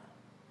 yeah.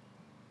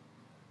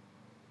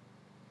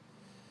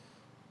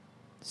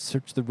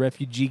 Search the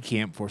refugee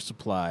camp for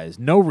supplies.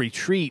 No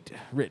retreat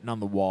written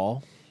on the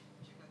wall.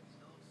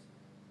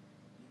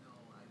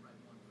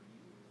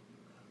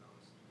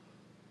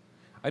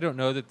 I don't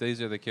know that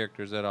these are the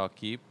characters that I'll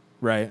keep,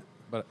 Right.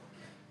 but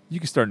You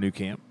can start a new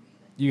camp.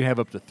 You can have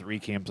up to 3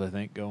 camps, I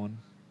think, going.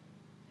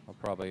 I'll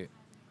probably.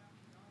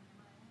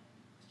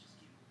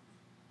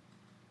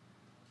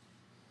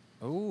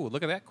 Oh,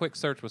 look at that! Quick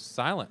search was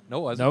silent. No,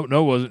 it wasn't.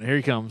 No, it wasn't. Here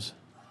he comes.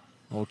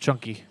 Old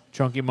Chunky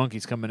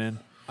monkey's coming in.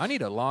 I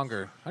need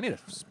a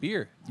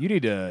spear. You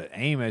need to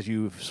aim as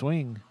you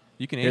swing.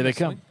 You can aim. Here they and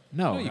come. swing.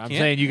 No, you I'm can't.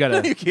 saying you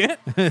gotta. No, you can't.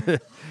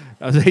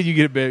 I'm saying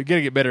you gotta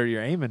get better at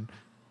your aiming.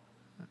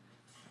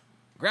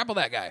 Grapple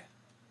that guy.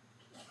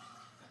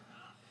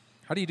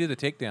 How do you do the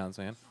takedowns,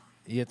 man?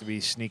 You have to be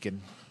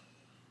sneaking.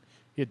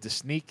 You have to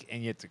sneak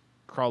and you have to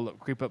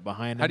creep up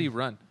behind him. How do you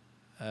run?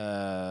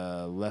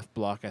 Left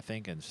block, I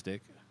think, and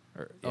stick.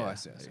 Oh, I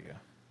see. There you go.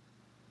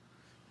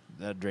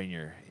 That'll drain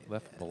your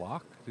Left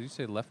block? Did you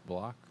say left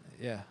block?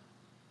 Yeah.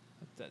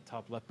 That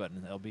top left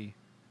button, LB.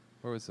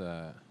 Where was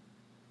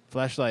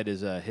Flashlight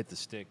is hit the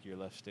stick, your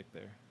left stick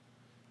there.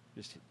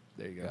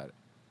 There you go. Got it.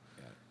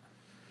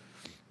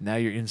 Now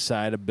you're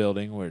inside a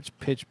building where it's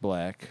pitch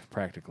black,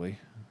 practically.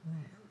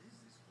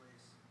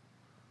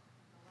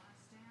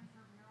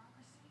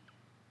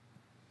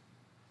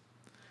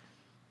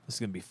 This is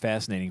going to be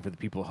fascinating for the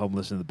people at home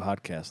listening to the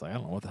podcast. Like, I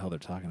don't know what the hell they're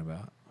talking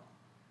about.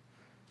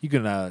 You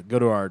can go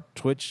to our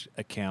Twitch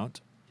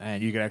account,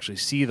 and you can actually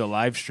see the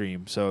live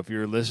stream. So if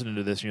you're listening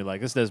to this and you're like,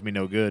 this does me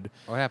no good.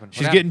 What happened?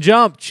 She's getting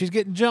jumped. She's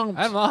getting jumped.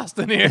 I'm lost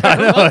in here. I I'm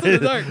know. lost in the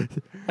dark.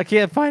 I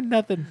can't find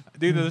nothing.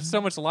 Dude, there's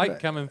so much light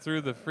coming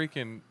through the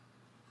freaking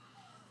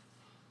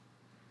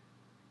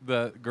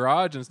the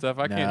garage and stuff.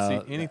 I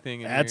can't see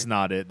anything in That's here.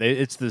 not it.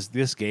 It's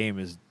this game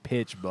is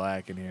pitch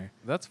black in here.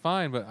 That's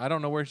fine, but I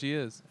don't know where she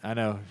is. I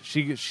know.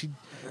 She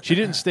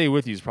didn't stay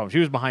with you is the problem. She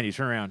was behind you.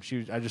 Turn around.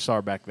 I just saw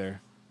her back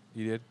there.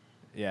 You did?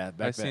 Yeah,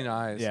 back I seen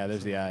eyes. Yeah,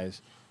 there's the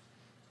eyes.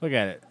 Look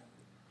at it.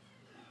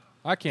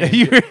 I can't.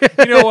 you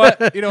know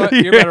what? You know what?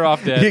 You're better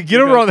off dead. Get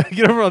over on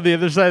the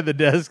other side of the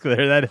desk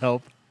there. That'd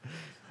help.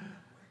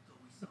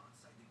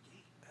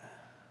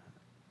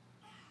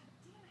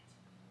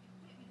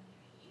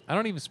 I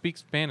don't even speak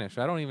Spanish.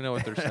 I don't even know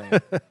what they're saying.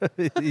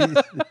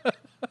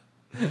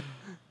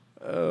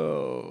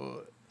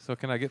 Oh. So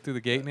can I get through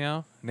the gate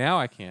now? Now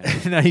I can.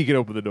 Now you can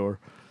open the door.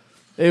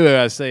 Anyway, what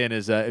I was saying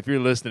is, if you're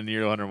listening and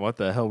you're wondering what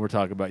the hell we're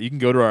talking about, you can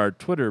go to our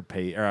Twitter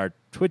page or our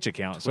Twitch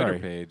account. Twitter Sorry,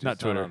 page. not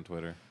It's Twitter. on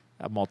Twitter.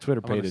 I'm all Twitter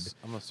pated.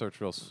 I'm gonna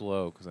search real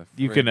slow because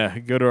You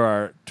can go to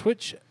our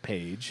Twitch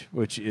page,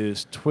 which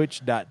is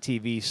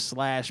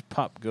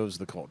twitch.tv/Pop Goes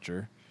the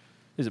Culture.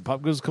 Is it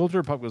Pop Goes the Culture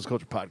or Pop Goes the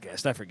Culture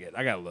podcast? I forget.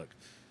 I gotta look.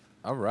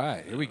 All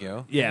right, here we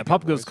go. Yeah, Here we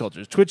Pop go, Goes boys. the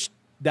Culture.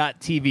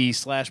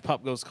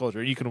 Twitch.tv/Pop Goes the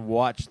Culture. You can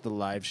watch the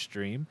live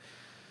stream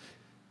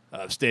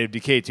of State of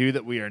Decay 2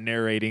 that we are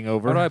narrating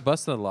over. How do I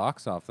bust the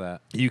locks off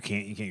that? You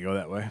can't go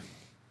that way.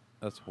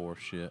 That's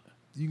horse shit.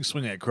 You can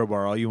swing that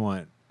crowbar all you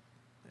want.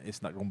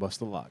 It's not gonna bust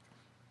the lock.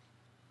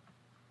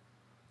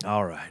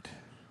 All right.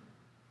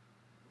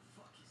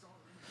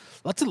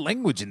 Lots of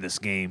language in this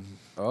game.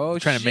 Oh,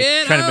 trying to make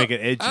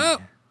it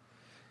edgy.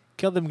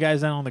 Kill them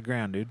guys down on the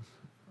ground, dude.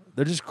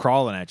 They're just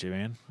crawling at you,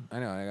 man. I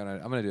know.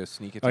 I'm gonna do a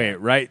sneak attack. Okay,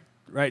 right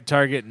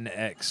target and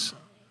X.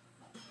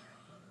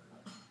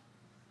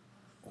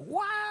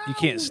 Wow. You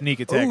can't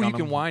sneak attack Oh, on you can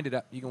them. wind it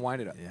up. You can wind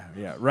it up.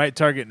 Yeah. Right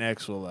target and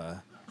X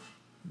will.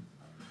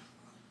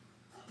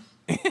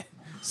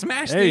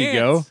 Smash. There the you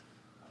go. ants.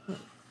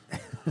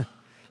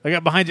 I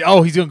got behind you.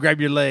 Oh, he's gonna grab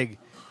your leg.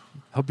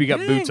 Hope you got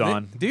Dang, boots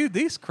on. Dude,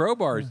 these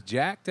crowbars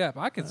jacked up.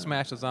 I could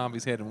smash a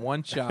zombie's head in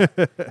one shot.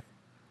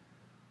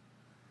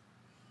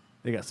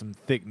 They got some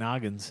thick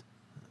noggins.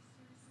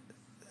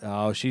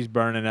 Oh, she's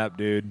burning up,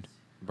 dude.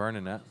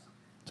 Burning up.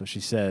 That's what she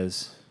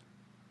says.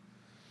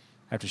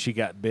 After she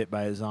got bit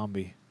by a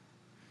zombie.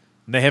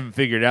 And they haven't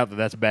figured out that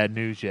that's bad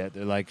news yet.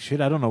 They're like,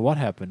 shit, I don't know what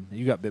happened.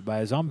 You got bit by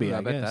a zombie, Ooh, I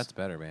I bet guess. that's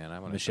better, man. I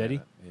want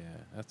Machete? Yeah,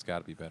 that's got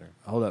to be better.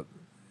 Hold up.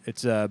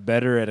 It's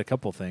better at a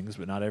couple things,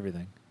 but not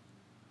everything.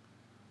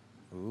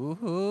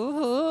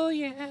 Ooh,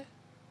 yeah.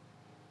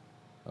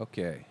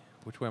 Okay.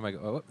 Which way am I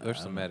going? Oh, there's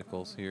some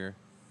medicals here.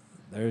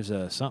 There's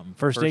something.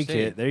 First aid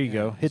kit. There you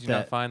go. Hit Did you not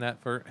that. find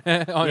that for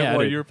on Yeah, I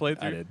what did. your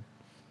playthrough? I did.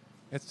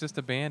 It's just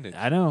a bandage.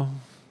 I know.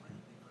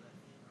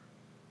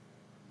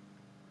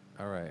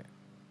 All right.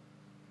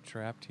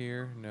 Trapped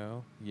here?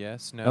 No.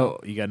 Yes. No. Oh,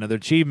 you got another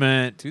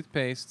achievement.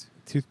 Toothpaste.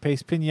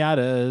 Toothpaste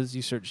pinatas.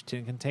 You search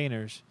 10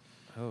 containers.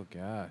 Oh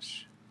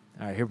gosh.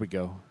 All right, here we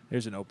go.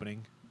 There's an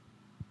opening.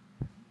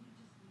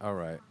 All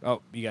right.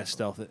 Oh, you got to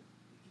stealth it.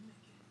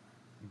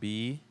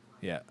 B.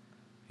 Yeah.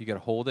 You got to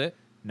hold it.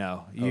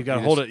 No, Oh, you got to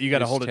you hold just- it. You got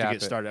to you hold it just to tap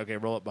get it. started. Okay,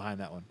 roll it behind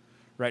that one.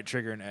 Right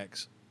trigger and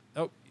X.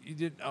 Oh, you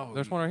did. Oh,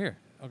 There's one right here.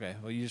 Okay,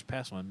 well you just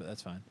passed one, but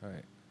that's fine. All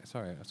right. It's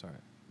all right. That's all right.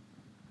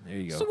 There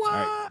you go. Swat! All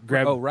right,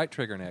 grab. Oh, right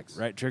trigger next.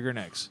 Right trigger and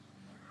X.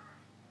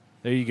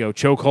 There you go.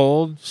 Choke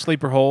hold,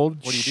 sleeper hold.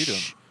 What do you do to him?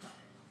 Shh.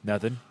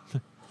 Nothing. You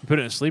put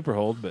it in a sleeper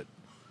hold, but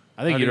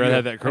I think How do you'd you rather do-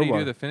 have that How do you crowbar.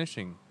 do the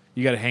finishing?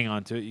 You got to hang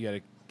on to it. You got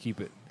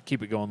to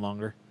keep it going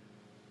longer.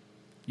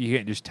 You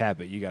can't just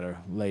tap it. You got to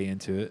lay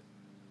into it.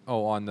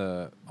 Oh, on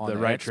the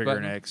right X trigger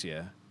button? and X.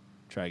 Yeah.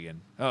 Try again.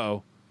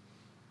 Uh-oh.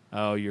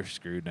 Oh, you're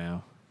screwed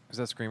now. Is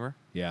that Screamer?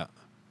 Yeah.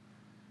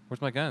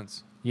 Where's my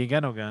guns? You ain't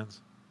got no guns.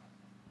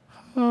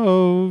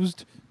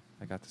 Hosed.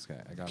 I got this guy.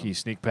 I got Can you him.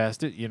 sneak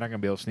past it? You're not gonna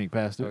be able to sneak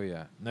past it. Oh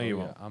yeah. No, Oh, you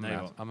yeah. won't. I'm, No, a you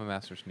mas- won't. I'm a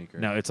master sneaker.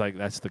 No, it's like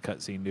that's the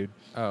cutscene, dude.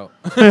 Oh.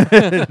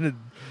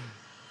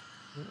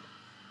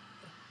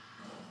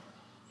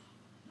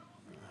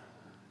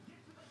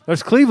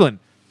 There's Cleveland.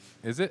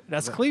 Is it?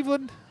 That's Is that-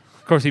 Cleveland.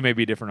 Of course, he may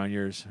be different on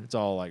yours. It's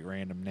all like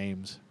random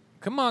names.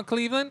 Come on,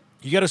 Cleveland.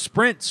 You got to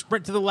sprint.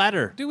 Sprint to the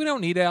ladder. Dude, we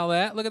don't need all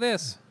that. Look at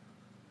this.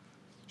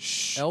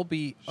 Shh.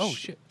 LB. Oh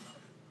shit.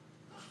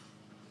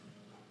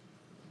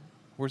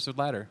 Where's the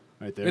ladder?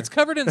 Right there. It's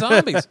covered in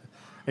zombies.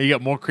 And you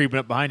got more creeping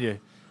up behind you.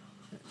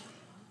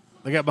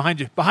 Look out behind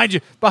you. Behind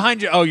you.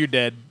 Behind you. Oh, you're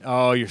dead.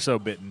 Oh, you're so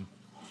bitten.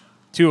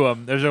 Two of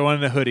them. There's one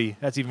in a hoodie.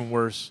 That's even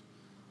worse.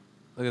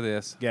 Look at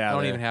this. Get out I of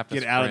don't there. even have to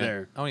Get sprint. out of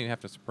there. I don't even have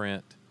to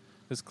sprint.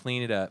 Just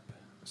clean it up.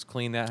 Just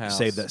clean that house.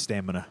 Save that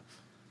stamina.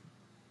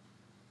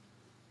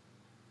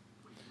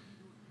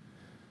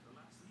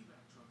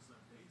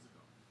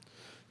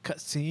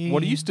 Cutscene.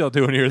 What are you still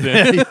doing here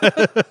then?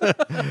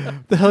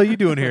 What the hell are you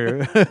doing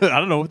here? I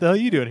don't know. What the hell are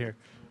you doing here?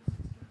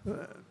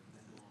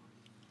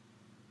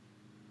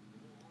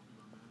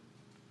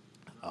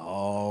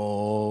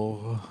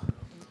 Oh.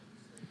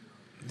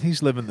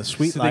 He's living the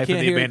sweet life in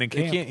the abandoned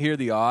camp. They can't hear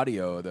the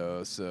audio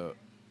though, so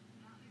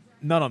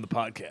Not on the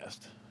podcast.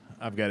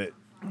 I've got it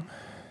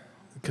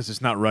because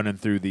it's not running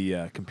through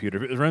the computer.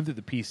 If it was running through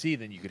the PC,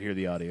 then you could hear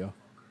the audio.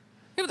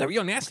 it was a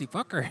real nasty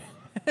fucker.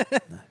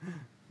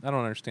 I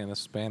don't understand the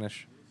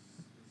Spanish.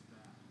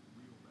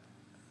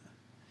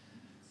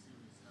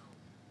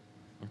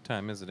 What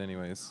time is it,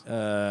 anyways?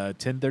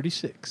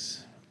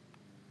 10:36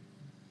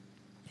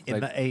 in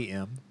Like- the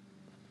AM.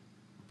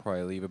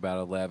 Probably leave about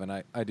 11.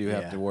 I do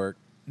have Yeah. to work.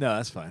 No,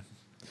 that's fine.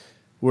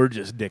 We're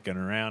just dicking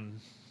around.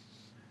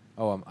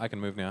 Oh, I can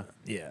move now.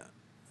 Yeah.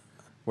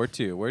 Where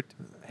to?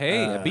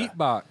 Hey, a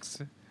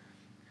beatbox.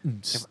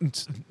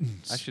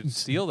 I should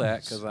steal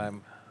that because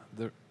I'm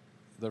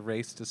the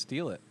race to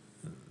steal it.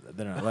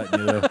 They're not letting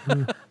you though.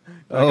 Do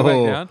I go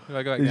back down? Do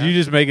I go back Did down? you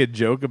just make a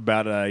joke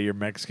about your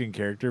Mexican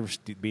character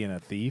being a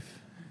thief?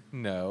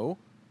 No.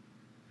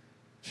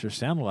 Sure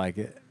sounded like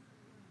it.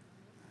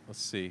 Let's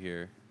see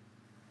here.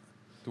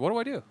 What do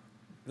I do?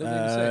 It doesn't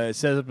even say. It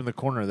says up in the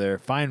corner there,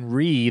 find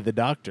Ree, the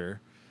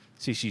doctor.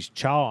 See, she's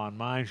Chaw on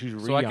mine. She's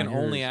Ree So I on can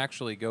only yours.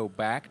 actually go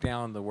back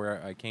down to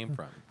where I came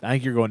from. I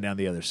think you're going down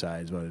the other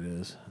side is what it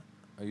is.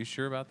 Are you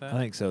sure about that? I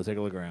think so. Take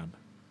a look around.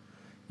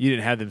 You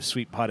didn't have them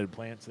sweet potted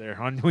plants there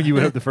when you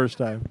went up the first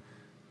time.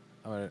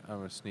 I'm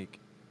gonna sneak.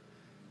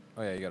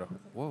 Oh yeah, you gotta.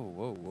 Whoa,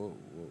 whoa, whoa,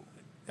 whoa.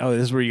 Oh,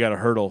 this is where you got a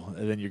hurdle,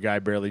 and then your guy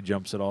barely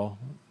jumps at all.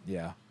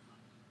 Yeah.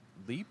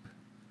 Leap.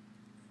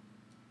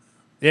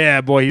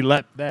 Yeah, boy, he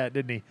leapt that,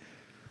 didn't he?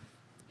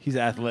 He's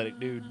an athletic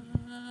dude.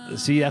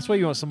 See, that's why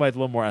you want somebody with a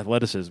little more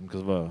athleticism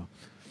because of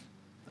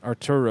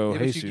Arturo Yeah,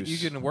 but Jesus.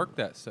 you can work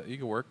that stuff. You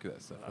can work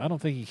that stuff. I don't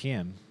think he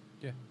can.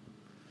 Yeah.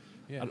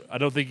 Yeah. I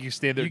don't think you can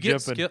stand there You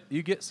get jumping.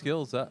 you get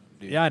skills up,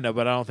 dude. Yeah, I know,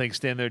 but I don't think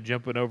stand there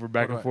jumping over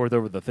back What and do forth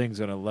over the thing's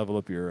going to level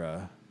up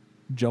your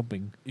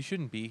jumping. You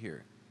shouldn't be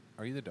here.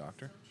 Are you the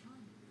doctor?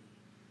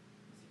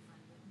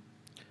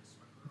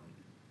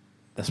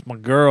 That's my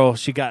girl.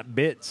 She got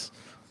bits.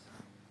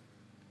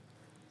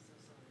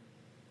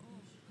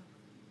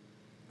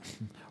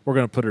 We're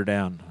going to put her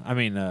down. I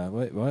mean,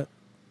 wait, what?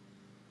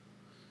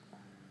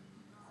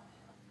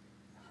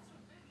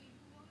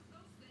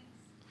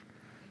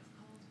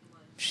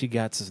 She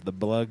got us the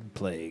blood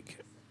plague.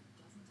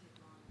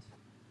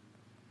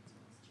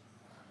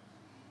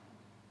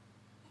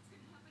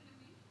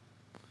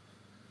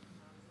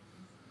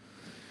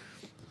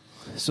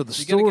 So the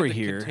You gotta get story the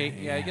here.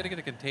 yeah, you gotta get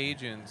the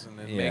contagions and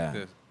then Yeah.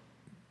 make the.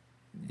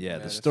 Yeah, the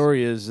medicine.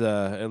 story is,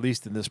 at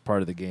least in this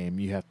part of the game,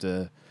 you have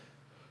to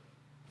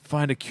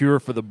find a cure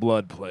for the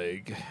blood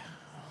plague,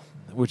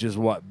 which is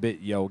what bit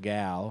yo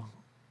gal.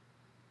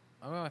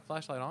 I got my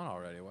flashlight on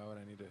already. Why would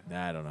I need to?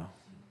 I don't know.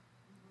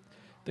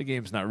 The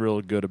game's not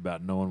real good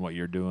about knowing what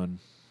you're doing.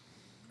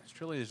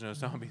 Surely there's no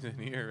zombies in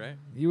here, right?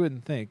 You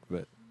wouldn't think,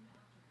 but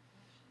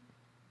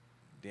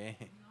Dang.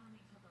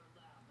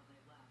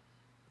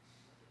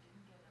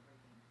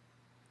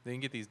 They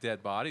can get these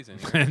dead bodies in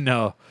here.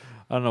 no.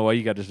 I don't know why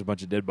you got just a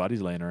bunch of dead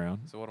bodies laying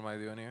around. So what am I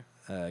doing here?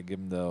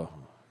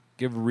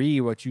 Give Ree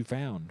what you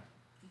found.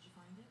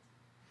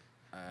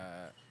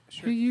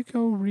 Sure. Here you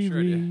go, Ree Sure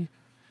I Ree.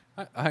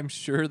 did. I'm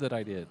sure that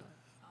I did.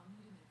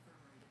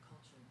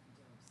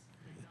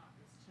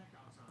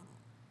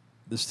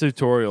 This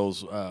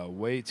tutorial's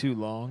way too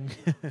long.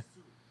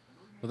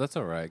 Well, that's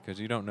all right because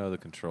you don't know the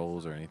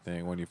controls or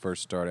anything when you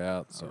first start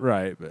out. So.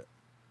 Right, but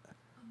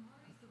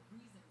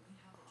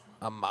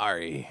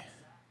Amari.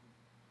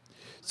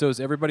 So is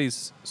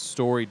everybody's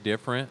story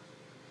different?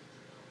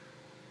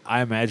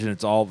 I imagine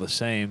it's all the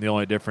same. The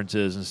only difference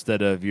is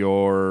instead of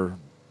your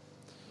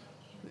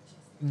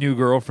new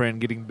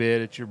girlfriend getting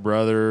bit, it's your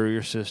brother or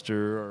your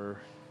sister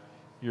or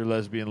your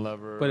lesbian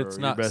lover But it's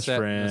or not your best set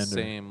friend. in the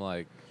or- same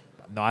like.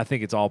 No, I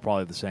think it's all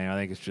probably the same.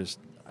 I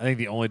think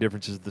the only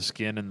difference is the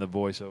skin and the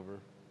voiceover.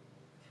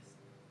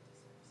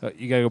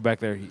 You got to go back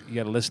there. You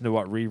got to listen to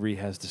what Riri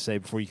has to say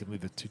before you can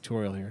leave the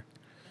tutorial here.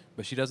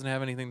 But she doesn't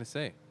have anything to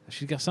say.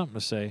 She's got something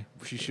to say.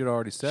 She should have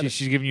already said it.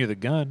 She's giving you the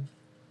gun.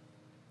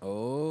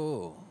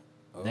 Oh.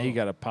 Now you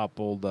got to pop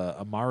old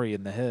Amari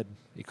in the head.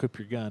 Equip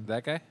your gun.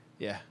 That guy?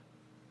 Yeah.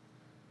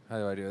 How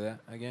do I do that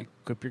again?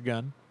 Equip your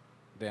gun.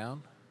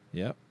 Down?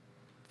 Yep.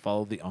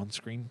 Follow the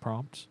on-screen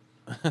prompts.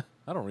 I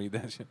don't read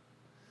that shit.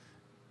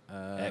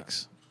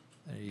 X.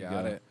 There you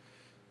Got go. it.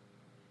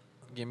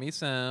 Give me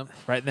some.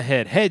 Right in the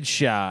head.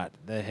 Headshot.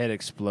 The head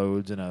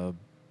explodes in a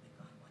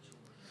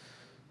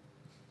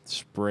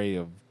spray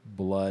of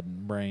blood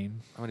and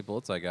brain. How many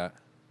bullets I got?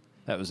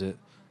 That was it.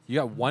 You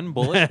got one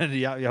bullet?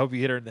 Yeah, I hope you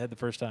hit her in the head the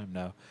first time.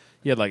 No.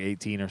 You had like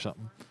 18 or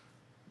something.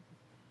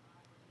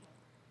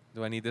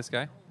 Do I need this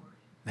guy?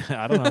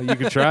 I don't know. You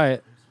could try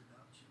it.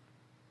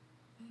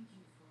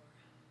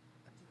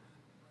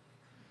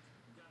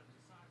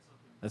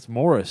 That's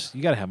Morris.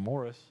 You got to have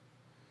Morris.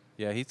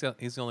 Yeah, he's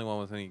the only one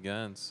with any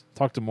guns.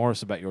 Talk to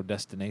Morris about your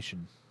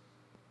destination.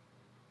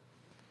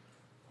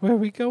 Where are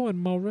we going,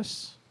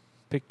 Morris?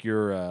 Pick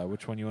your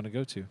which one you want to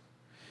go to.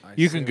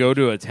 You can go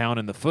to a town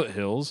in the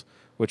foothills,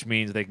 which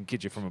means they can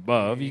get you from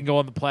above. You can go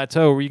on the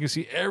plateau where you can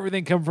see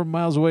everything come from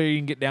miles away. Or you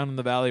can get down in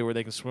the valley where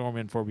they can swarm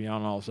in for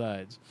beyond all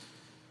sides.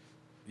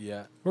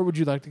 Yeah. Where would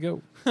you like to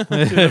go? To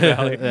the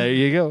valley. There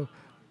you go.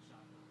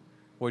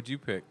 What'd you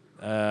pick?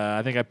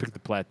 I think I picked the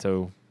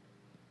plateau.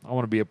 I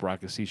want to be up where I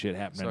can see shit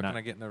happening. So not can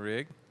I get in the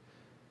rig?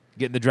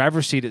 get in the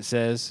driver's seat, it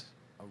says.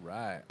 All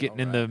right. Getting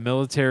in the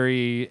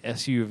military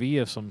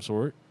SUV of some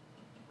sort.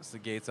 It's the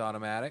gates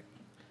automatic.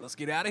 Let's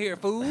get out of here,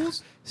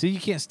 fools. See, you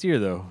can't steer,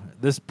 though.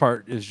 This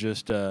part is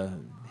just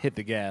hit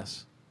the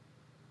gas.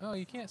 Oh,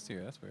 you can't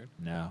steer. That's weird.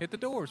 No. Hit the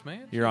doors,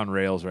 man. You're on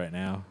rails right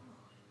now.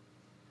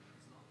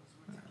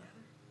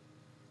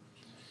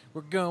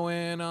 We're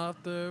going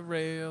off the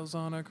rails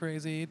on a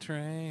crazy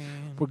train.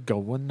 We're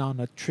going on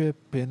a trip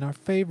in our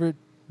favorite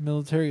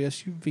military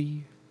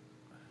SUV.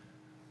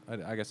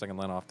 I guess I can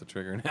let off the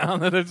trigger now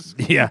that it's.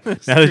 Yeah, now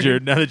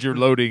that you're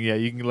loading, yeah,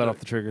 you can let off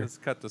the trigger. Let's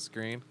cut the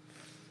screen.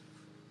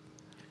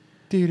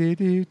 Every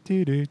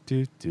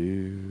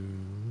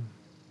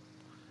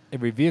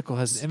vehicle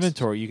has an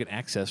inventory you can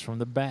access from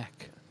the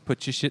back.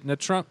 Put your shit in the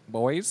trunk,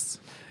 boys.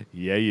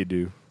 Yeah, you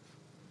do.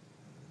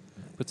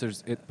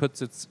 It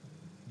puts its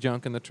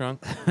junk in the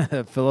trunk.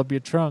 Fill up your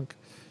trunk.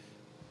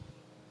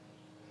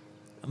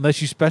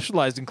 Unless you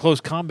specialize in close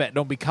combat,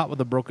 don't be caught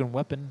with a broken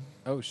weapon.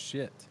 Oh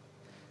shit!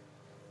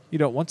 You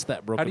don't want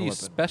that broken How do you weapon.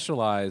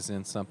 specialize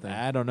in something?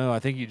 I don't know. I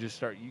think you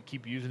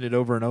keep using it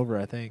over and over,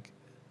 I think.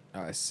 Oh,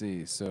 I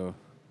see. So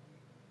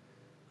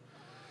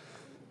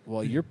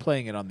Well, you're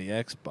playing it on the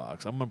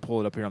Xbox. I'm going to pull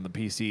it up here on the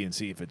PC and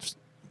see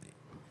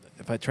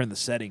if I turn the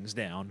settings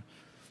down,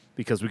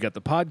 because we got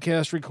the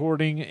podcast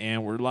recording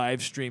and we're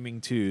live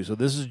streaming too. So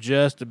this is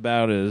just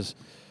about as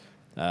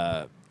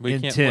we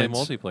intense. can't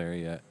play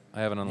multiplayer yet. I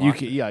haven't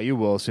unlocked it. Yeah, you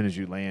will as soon as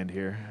you land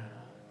here.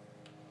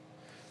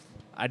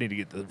 I need to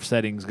get the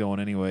settings going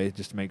anyway,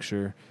 just to make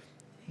sure.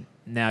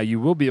 Now you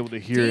will be able to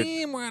hear it.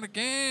 Team, we're out of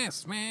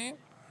gas, man.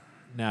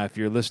 Now, if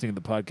you're listening to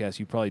the podcast,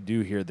 you probably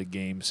do hear the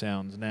game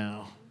sounds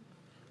now.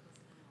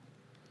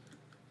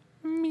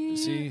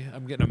 See,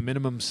 I'm getting a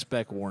minimum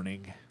spec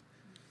warning.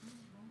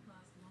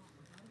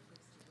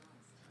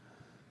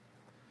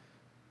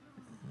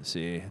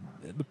 See,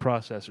 the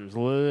processor's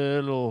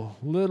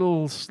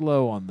little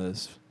slow on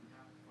this.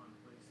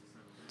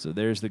 So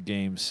there's the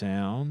game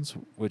sounds,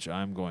 which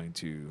I'm going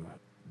to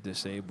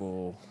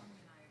disable.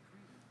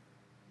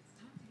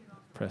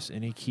 Press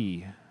any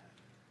key.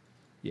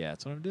 Yeah,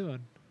 that's what I'm doing.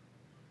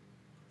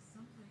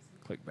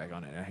 Click back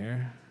on it out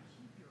here.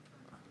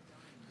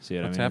 See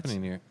what What's I mean?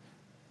 happening here?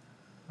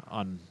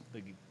 On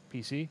the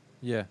PC?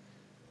 Yeah.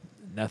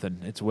 Nothing.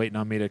 It's waiting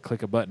on me to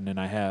click a button, and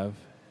I have.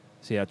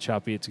 See how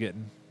choppy it's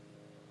getting?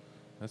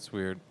 That's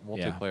weird.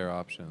 Yeah. Multiplayer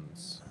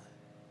options.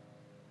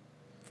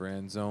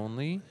 Friends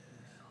only.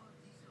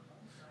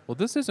 Well,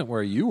 this isn't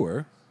where you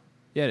were.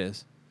 Yeah, it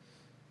is.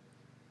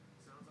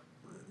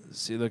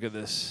 See, look at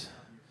this.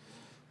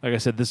 Like I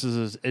said, this is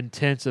as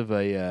intense of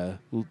a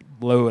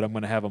load I'm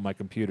going to have on my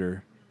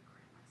computer.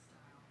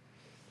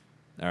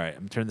 All right, I'm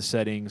going to turn the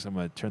settings. I'm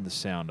going to turn the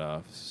sound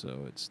off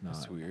so it's not.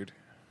 That's weird.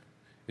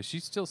 Is she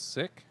still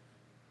sick?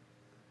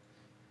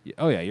 Yeah,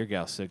 oh, yeah, your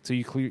gal's sick. So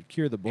you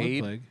cure the blood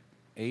plague.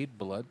 Aid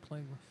blood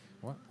plague?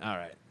 What? All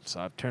right,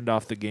 so I've turned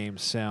off the game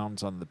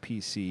sounds on the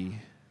PC.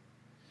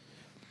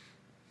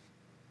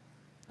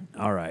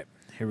 All right,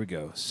 here we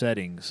go.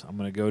 Settings. I'm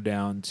going to go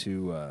down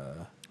to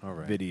All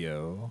right.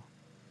 video.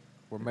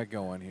 Where am I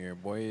going here,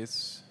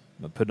 boys?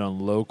 I'm going to put it on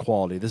low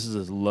quality. This is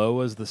as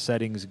low as the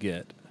settings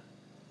get.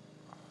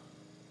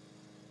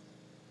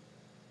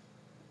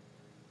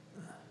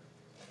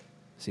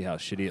 See how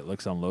shitty it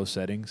looks on low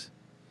settings?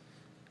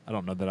 I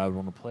don't know that I would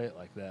want to play it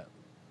like that.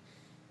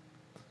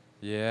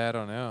 Yeah, I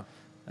don't know.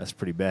 That's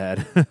pretty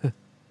bad.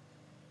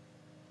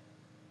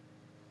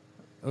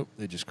 Oh,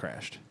 they just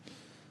crashed.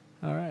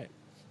 All right.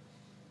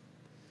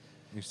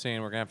 You're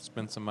saying we're going to have to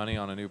spend some money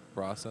on a new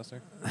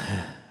processor?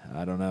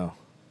 I don't know.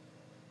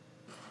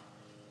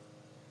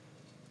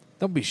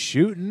 Don't be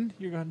shooting.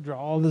 You're going to draw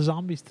all the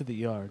zombies to the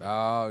yard.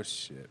 Oh,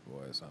 shit,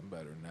 boys. I'm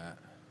better than that.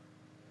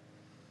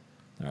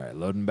 All right,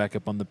 loading back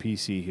up on the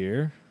PC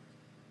here.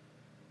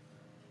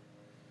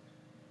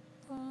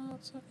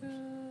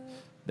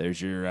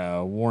 There's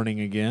your warning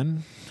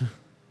again.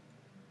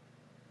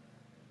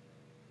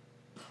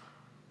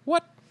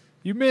 What?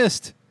 You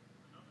missed.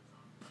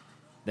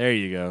 There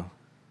you go.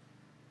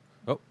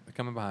 Oh, they're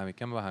coming behind me.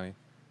 Coming behind me.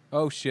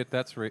 Oh, shit,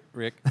 that's Rick.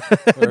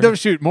 Don't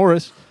shoot,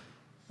 Morris.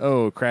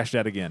 Oh, crashed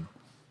out again.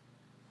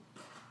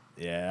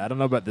 Yeah, I don't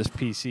know about this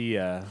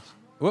PC.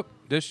 Whoop,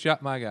 just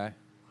shot my guy.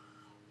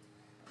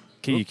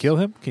 Can you Oops. kill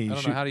him? Can you I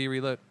don't shoot? know. How do you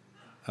reload?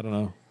 I don't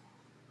know.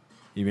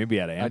 You may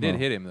be out of ammo. I did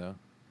hit him, though.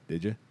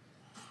 Did you?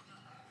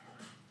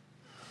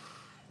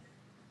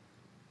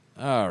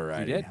 All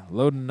right. did?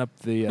 Loading up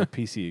the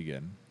PC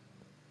again.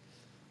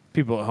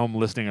 People at home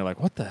listening are like,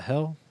 what the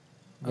hell?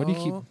 What do you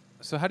keep...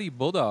 So how do you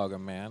bulldog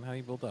him, man? How do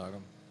you bulldog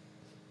him?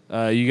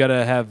 You got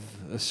to have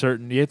a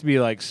certain... You have to be,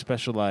 like,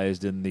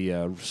 specialized in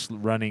the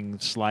running,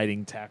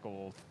 sliding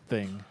tackle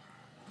thing.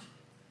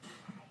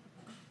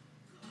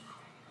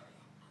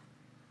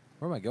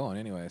 Where am I going,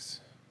 anyways?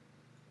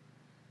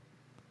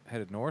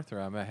 Headed north, or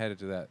I'm headed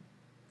to that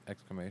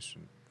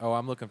exclamation? Oh,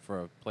 I'm looking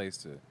for a place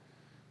to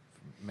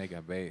make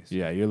a base.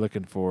 Yeah, you're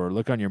looking for...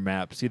 Look on your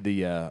map. See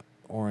the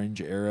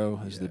orange arrow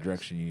is the Yes.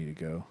 direction you need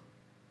to go.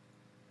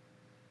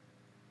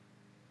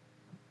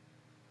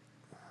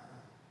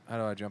 How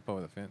do I jump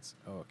over the fence?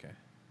 Oh, okay.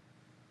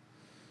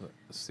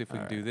 Let's see if we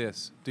All can do right.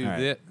 this. Do All right.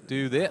 this.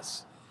 Do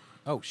this.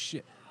 Oh,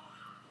 shit.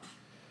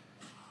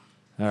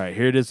 All right,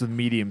 here it is with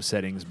medium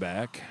settings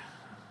back.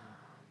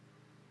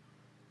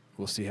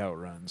 We'll see how it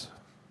runs.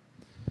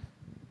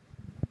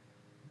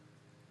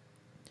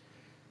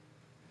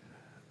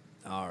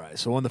 All right,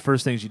 so one of the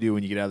first things you do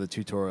when you get out of the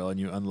tutorial and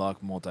you unlock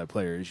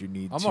multiplayer is you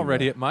need I'm to...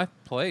 already at my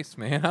place,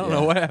 man. I don't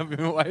know what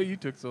happened. Why you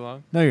took so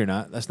long. No, you're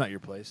not. That's not your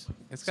place.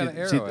 It's got an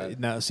arrow see at it.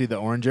 No, see, the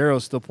orange arrow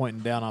is still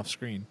pointing down off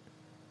screen.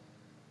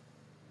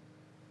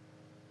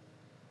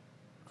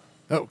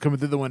 Oh, coming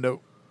through the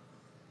window.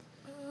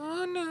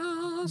 Oh,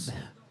 no.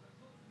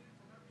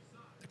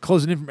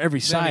 Closing in from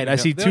every side. even I know-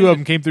 see they two don't of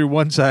them came through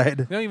one side.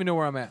 They don't even know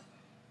where I'm at.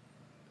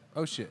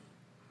 Oh, shit.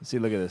 See,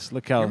 look at this.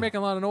 Look how... You're making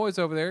a lot of noise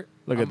over there.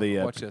 Look at the,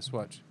 Watch this.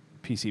 Watch.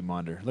 PC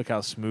monitor. Look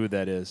how smooth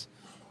that is.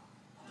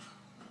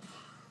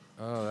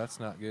 Oh, that's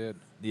not good.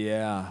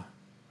 Yeah.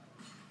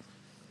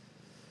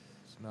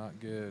 It's not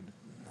good.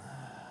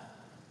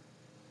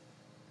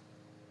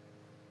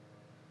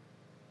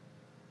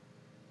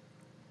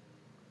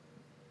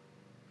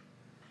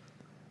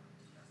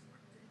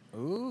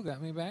 Ooh,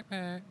 got me a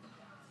backpack.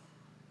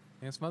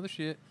 And some other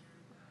shit.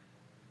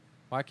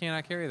 Why can't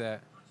I carry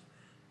that?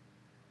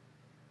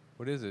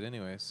 What is it,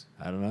 anyways?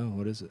 I don't know.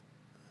 What is it?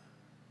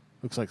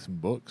 Looks like some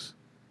books.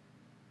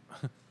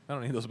 I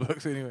don't need those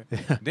books anyway.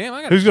 Damn,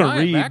 I got Who's a gonna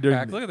giant read during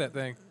backpack. the- Look at that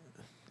thing.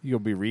 You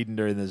gonna be reading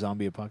during the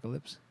zombie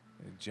apocalypse?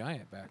 A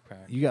giant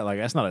backpack. You got like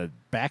that's not a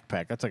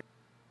backpack. That's like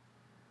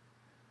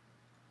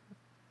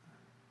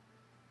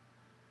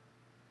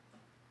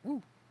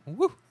Woo.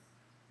 Woo.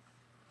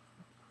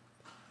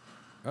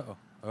 Uh-oh.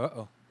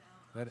 Uh-oh.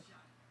 Let it.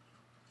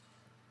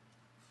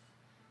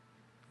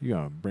 you're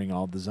gonna bring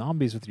all the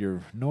zombies with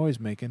your noise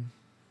making.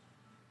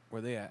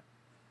 Where they at?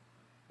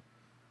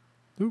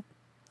 Oop.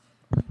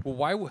 Well,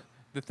 why would...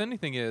 The funny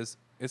thing is,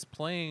 it's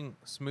playing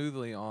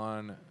smoothly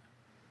on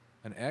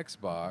an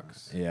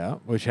Xbox. Yeah,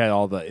 which had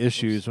all the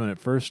issues when it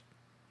first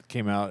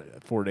came out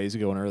 4 days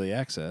ago in early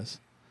access.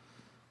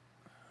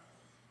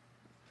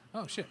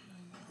 Oh, shit.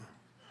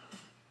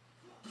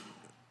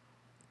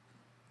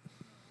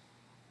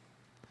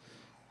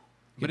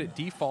 But it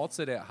defaults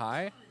it at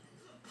high?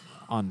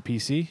 On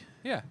PC?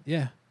 Yeah.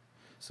 Yeah.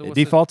 So It what's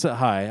the- defaults at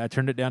high. I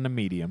turned it down to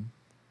medium.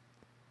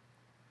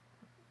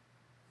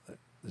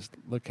 Just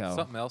look how.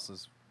 something else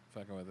is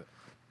fucking with it.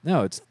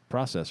 No, it's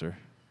processor.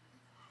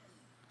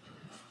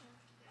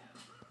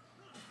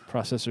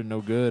 Processor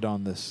no good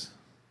on this.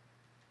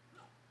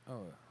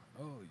 Oh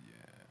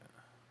yeah.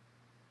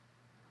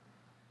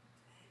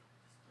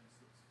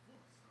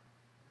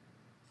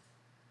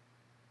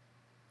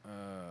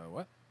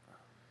 What?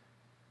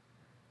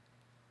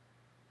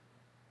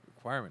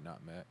 Requirement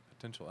not met.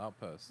 Potential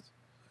outpost.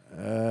 I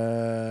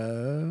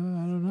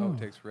don't know. Oh, it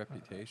takes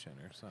reputation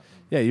or something.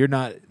 Yeah, you're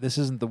not. This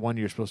isn't the one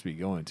you're supposed to be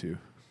going to.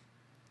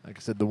 Like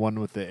I said, the one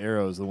with the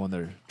arrow is the one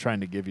they're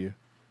trying to give you.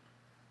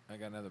 I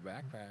got another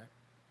backpack.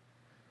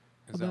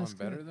 Is Well, that that's one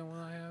better good. than one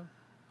I have?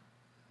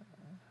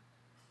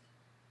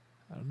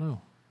 I don't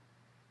know.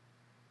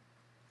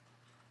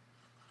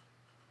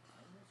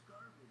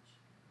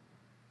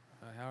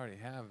 I already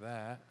have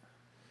that.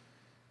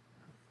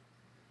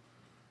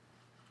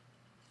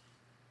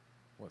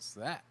 What's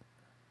that?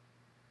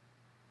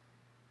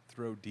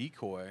 Throw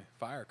decoy,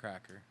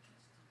 firecracker.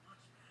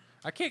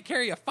 I can't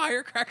carry a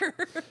firecracker.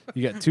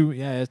 You got two.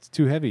 Yeah, it's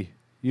too heavy.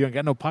 You ain't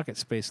got no pocket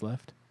space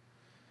left.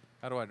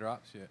 How do I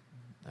drop shit?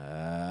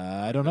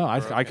 I don't know. I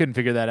Broken. couldn't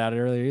figure that out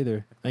earlier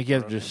either. I think you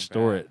have to just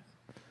store Broken it.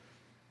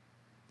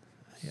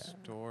 Yeah.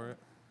 Store it.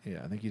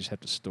 Yeah, I think you just have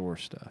to store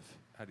stuff.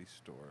 How do you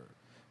store it?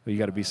 But you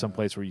got to be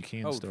someplace where you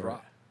can Oh, store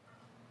drop.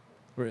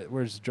 it.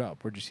 Where's the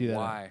drop? Where'd you see that? at?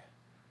 Why? It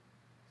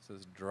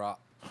says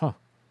drop. Huh.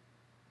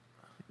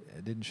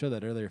 It didn't show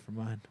that earlier for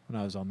mine when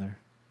I was on there.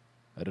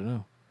 I don't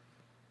know.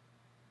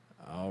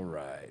 All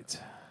right.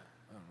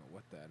 I don't know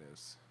what that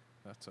is.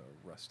 That's a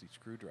rusty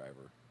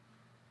screwdriver.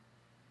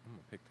 I'm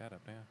gonna pick that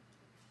up now.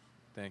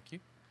 Thank you.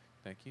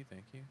 Thank you.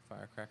 Thank you.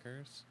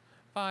 Firecrackers.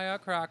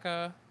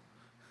 Firecracker.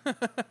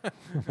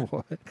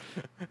 What?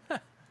 I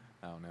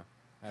don't know.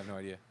 I have no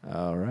idea.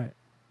 All right.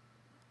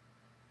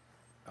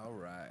 All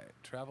right.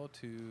 Travel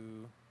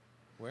to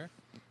where?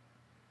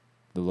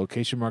 The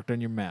location marked on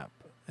your map.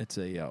 It's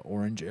a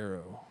orange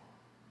arrow.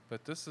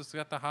 But this has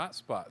got the hot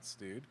spots,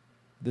 dude.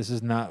 This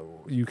is not.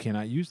 You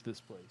cannot use this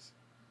place.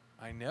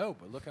 I know,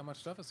 but look how much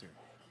stuff is here.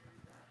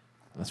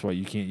 That's why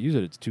you can't use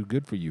it. It's too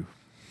good for you.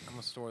 I'm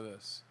gonna store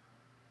this.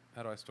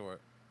 How do I store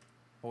it?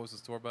 What was the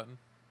store button?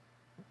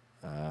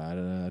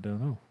 I don't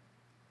know.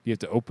 You have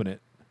to open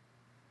it.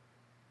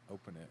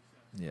 Open it.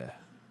 Yeah.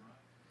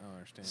 I don't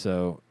understand.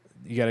 So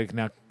you got to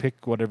now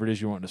pick whatever it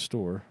is you want to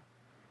store.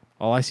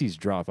 All I see is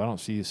drop. I don't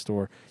see a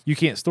store. You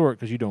can't store it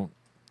because you don't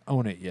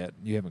own it yet.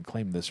 You haven't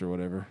claimed this or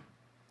whatever.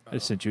 I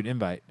just sent you an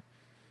invite.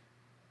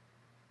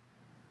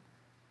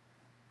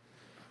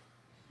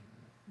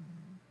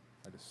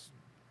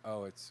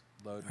 Oh, it's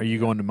loading. Are you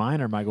going to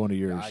mine or am I going to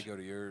Yeah, yours? I go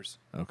to yours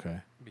Okay.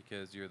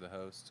 because you're the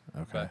host.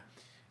 Okay. But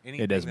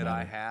anything doesn't that I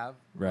matter. have,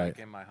 Right. like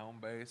in my home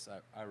base,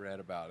 I read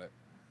about it.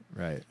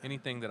 Right.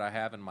 Anything that I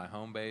have in my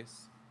home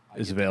base I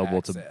Is get available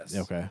access. to.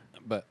 Okay.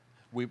 But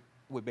we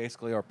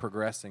basically are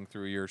progressing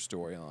through your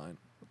storyline.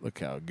 Look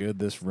how good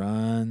this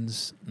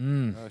runs.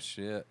 Oh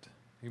shit,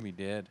 you be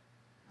dead.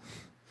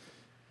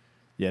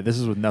 Yeah, this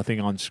is with nothing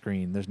on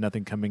screen. There's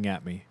nothing coming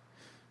at me.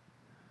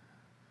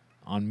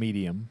 On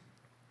medium.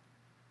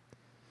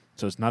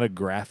 So it's not a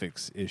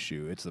graphics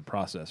issue. It's the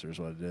processor is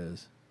what it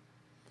is.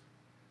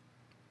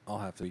 I'll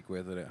have to speak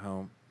with it at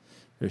home.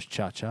 There's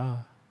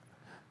Cha-Cha.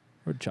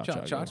 Where'd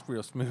Cha-Cha Cha-cha's go?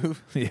 real smooth.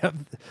 Yep.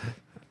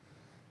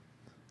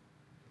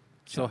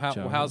 So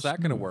Cha-Cha how's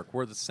that going to smooth. work?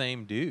 We're the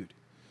same dude.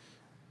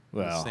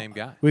 We're Well, the same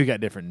guy. we've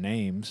got different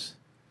names.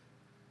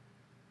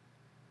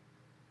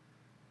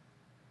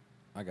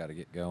 I got to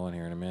get going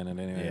here in a minute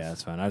anyways. Yeah,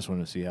 that's fine. I just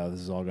want to see how this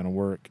is all going to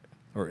work,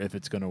 or if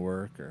it's going to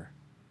work, or.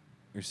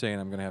 You're saying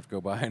I'm going to have to go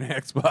buy an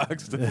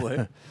Xbox to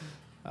play?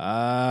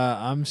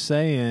 I'm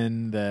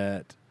saying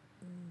that.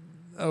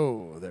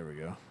 Oh, there we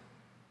go.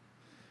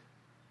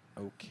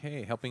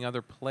 Okay, helping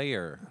other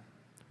player.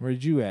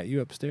 Where'd you at?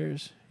 You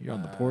upstairs? You're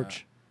on the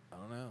porch. I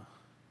don't know. There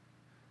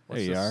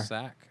What's you this are.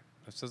 sack?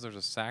 It says there's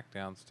a sack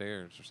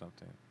downstairs or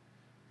something.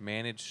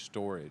 Manage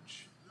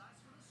storage.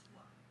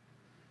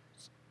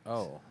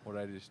 Oh, what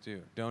did I just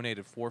do?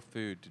 Donated 4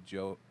 food to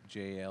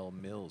JL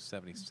Mills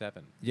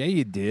 77. Yeah,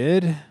 you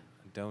did.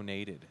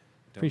 Donated.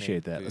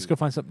 Appreciate that. Food. Let's go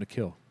find something to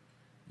kill.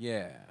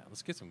 Yeah,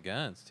 let's get some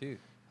guns too.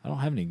 I don't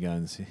have any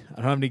guns. I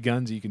don't have any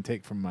guns you can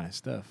take from my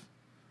stuff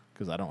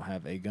because I don't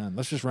have a gun.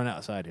 Let's just run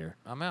outside here.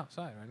 I'm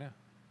outside right now.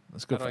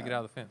 Let's go. How do I get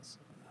out of the fence?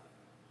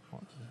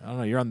 I don't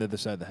know. You're on the other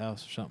side of the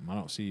house or something. I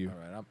don't see you. All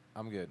right,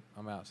 I'm good.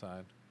 I'm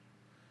outside.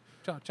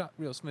 Chop chop,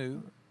 real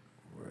smooth.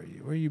 Where are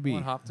you? Where you be?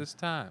 One hop this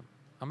time.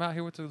 I'm out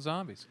here with the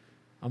zombies.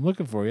 I'm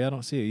looking for you. I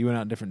don't see you. You went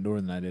out a different door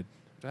than I did.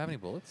 Do I have any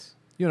bullets?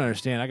 You don't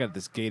understand. I got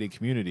this gated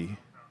community.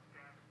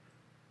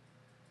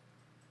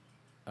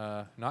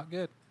 Not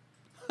good.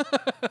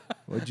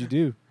 What'd you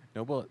do?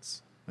 No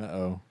bullets.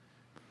 Uh-oh.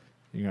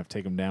 You're going to have to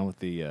take them down with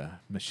the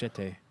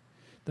machete.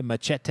 The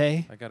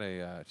machete? I got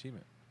a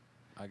achievement.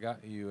 I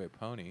got you a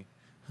pony.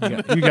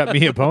 You got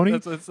me a pony?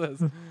 That's what it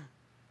says.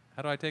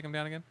 How do I take him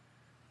down again?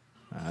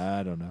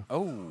 I don't know.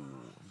 Oh,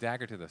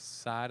 dagger to the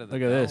side of the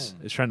Look at this.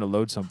 dome. It's trying to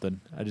load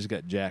something. I just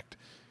got jacked.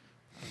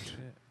 Oh,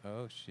 shit.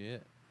 Oh,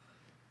 shit.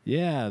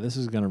 Yeah, this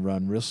is going to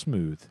run real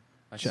smooth.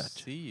 I Chut.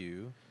 see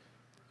you.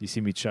 You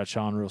see me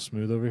cha-chaing real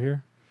smooth over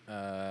here?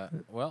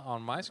 Well,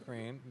 on my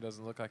screen, it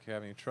doesn't look like you're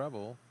having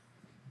trouble.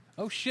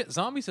 Oh, shit.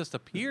 Zombies just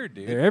appeared,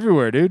 dude. They're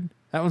everywhere, dude.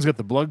 That one's got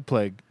the blood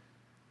plague.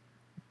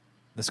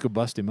 Let's go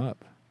bust him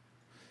up.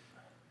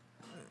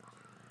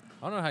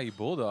 I don't know how you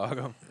bulldog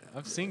them.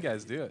 I've seen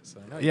guys do it.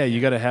 So I know Yeah, you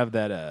can. got to have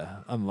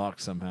that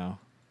unlocked somehow.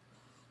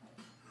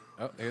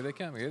 Oh, here they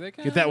come. Here they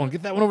come. Get that one.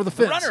 Get that one over the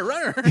fence.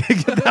 Runner.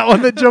 Get that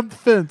one that jumped the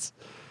fence.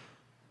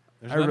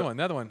 There's I another re- one.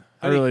 Another one.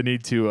 I really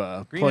need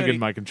to Green plug hoodie. in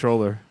my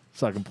controller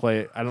so I can play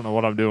it. I don't know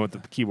what I'm doing with the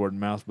keyboard and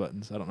mouse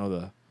buttons. I don't know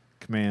the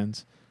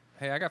commands.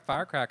 Hey, I got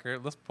firecracker.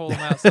 Let's pull them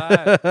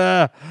outside.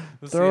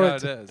 Let's Throw see how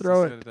it. it does.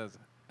 Throw Let's see it. what it does.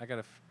 I got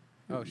to.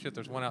 Oh shit!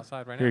 There's one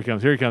outside right Here he now.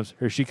 comes. Here he comes.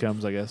 Here she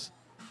comes, I guess.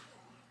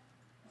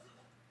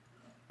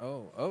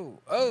 Oh!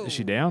 Is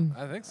she down?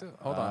 I think so.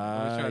 Hold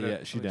on. Let me try to, yeah,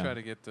 she's let me try down.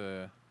 to get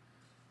the.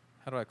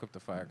 How do I equip the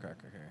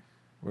firecracker here?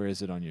 Where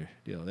is it on your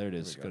deal? There it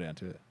is. we Go go. down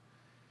to it.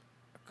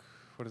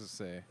 What does it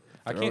say?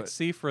 I Throw can't it.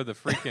 see for the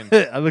freaking.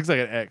 It looks like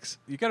an X.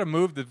 You got to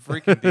move the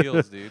freaking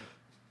deals, dude.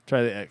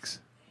 Try the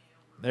X.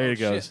 There Oh, it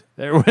goes. shit.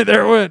 There it went.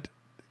 There it went.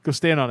 Go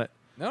stand on it.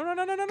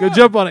 No. Go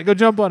jump on it. Go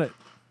jump on it.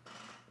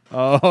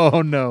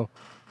 Oh, no.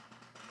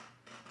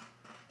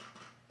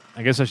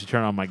 I guess I should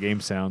turn on my game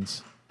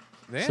sounds.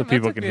 Damn, so that's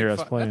people a can big hear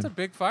us playing. That's a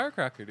big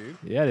firecracker, dude.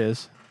 Yeah, it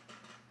is.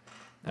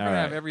 We're All gonna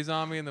have right. every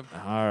zombie in the.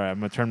 All right. I'm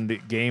going to turn the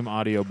game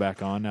audio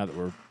back on now that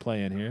we're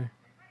playing here.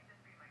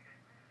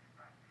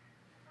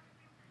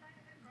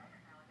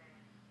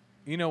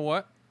 You know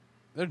what?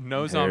 There's no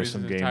There's zombies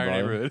some in the game entire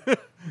volume. neighborhood.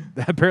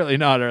 Apparently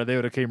not, or they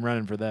would have came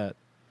running for that.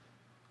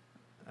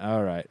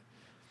 All right.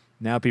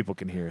 Now people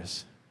can hear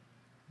us.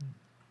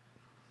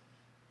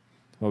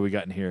 What we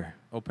got in here?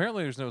 Well,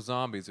 apparently there's no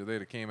zombies, or they'd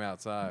have came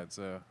outside.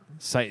 So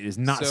Site is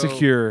not So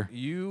secure.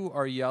 You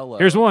are yellow.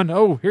 Here's one.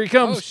 Oh, here he Oh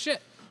comes.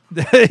 shit!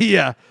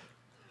 Yeah.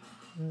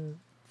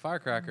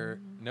 Firecracker,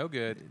 no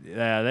good.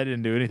 Yeah, that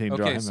didn't do anything.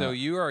 Draw Okay, him so out.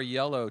 you are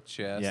yellow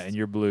chest. Yeah, and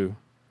you're blue.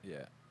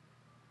 Yeah.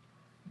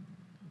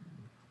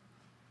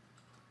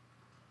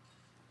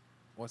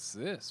 What's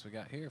this we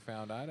got here?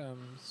 Found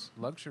items,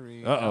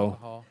 luxury, Uh-oh.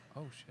 alcohol.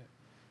 Oh shit!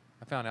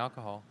 I found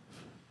alcohol.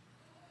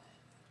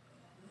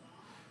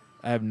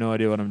 I have no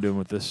idea what I'm doing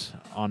with this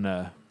on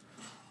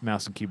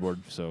mouse and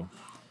keyboard. So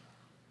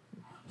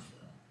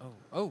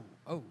Oh!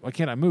 why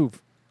can't I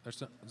move? There's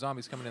some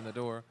zombies coming in the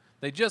door.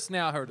 They just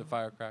now heard the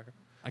firecracker.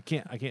 I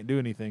can't do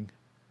anything.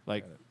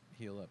 Like Gotta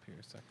heal up here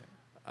a second.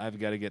 I've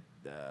got to get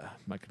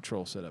my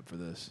control set up for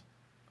this.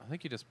 I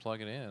think you just plug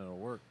it in and it'll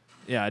work.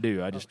 Yeah, I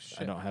do. I Oh, just I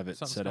shit. don't have it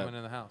Something's set coming up.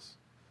 in the house.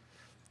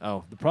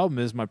 Oh, the problem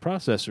is my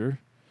processor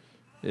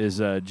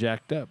is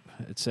jacked up.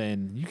 It's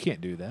saying you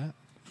can't do that.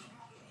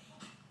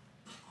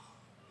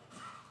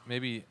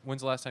 Maybe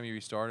when's the last time you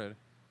restarted?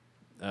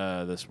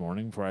 This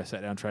morning before I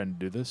sat down trying to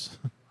do this.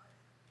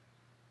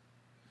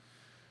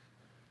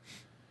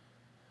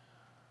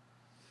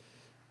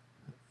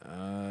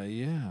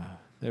 Yeah.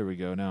 There we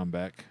go. Now I'm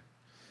back.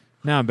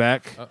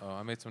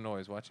 I made some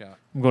noise. Watch out.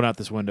 I'm going out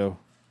this window.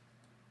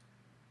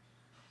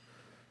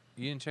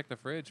 You didn't check the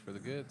fridge for the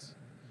goods.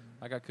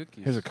 I got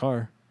cookies. Here's a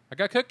car. I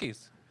got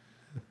cookies.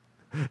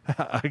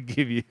 I'll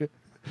give you.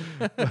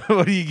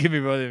 What do you give me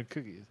more than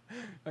cookies?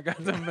 I got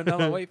some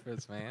vanilla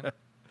wafers, man.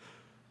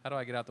 How do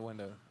I get out the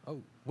window?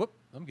 Oh, whoop.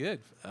 I'm good.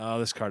 Oh,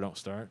 this car don't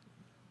start.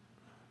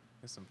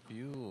 There's some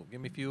fuel.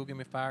 Give me fuel. Give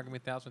me fire. Give me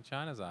 1,000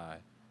 China's eye.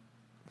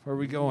 Where are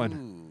we going?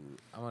 Ooh,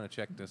 I'm going to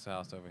check this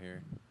house over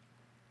here.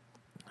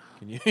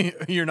 Can you?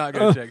 You're not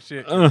going to check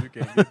shit. 'Cause you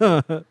can't get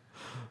there.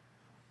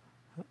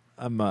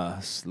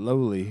 I'm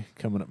slowly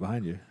coming up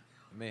behind you.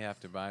 You may have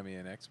to buy me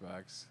an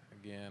Xbox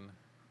again.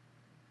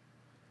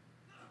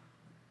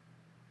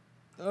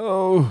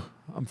 Oh,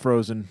 I'm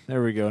frozen.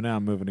 There we go. Now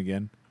I'm moving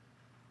again.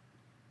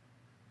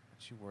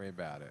 Don't you worry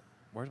about it.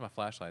 Where's my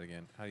flashlight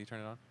again? How do you turn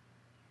it on?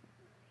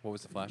 What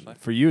was the flashlight?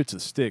 For you, it's a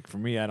stick. For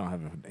me, I don't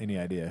have any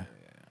idea.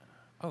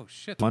 Oh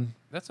shit! One.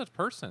 That's a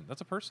person.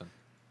 That's a person.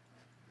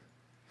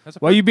 That's a.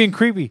 Why are you being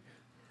creepy?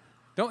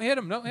 Don't hit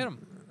him! Don't hit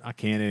him! I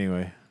can't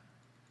anyway.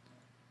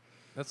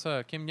 That's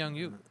Kim Young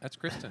Yu. That's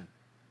Kristen.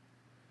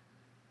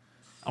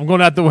 I'm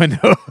going out the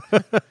window.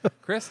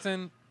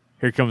 Kristen.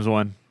 Here comes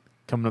one.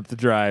 Coming up the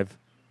drive.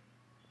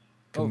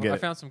 Come Oh, get I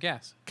it. found some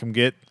gas. Come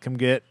get.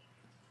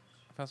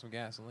 I found some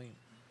gasoline.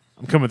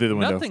 I'm coming through the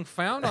window. Nothing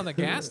found on the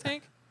gas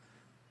tank.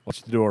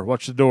 Watch the door.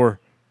 Watch the door.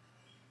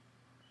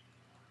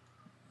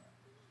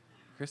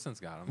 Kristen's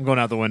got I'm him. going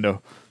out the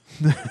window.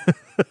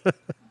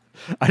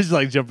 I just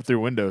like jumping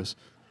through windows.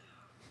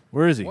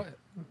 Where is he? What?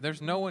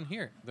 There's no one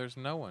here. There's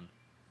no one.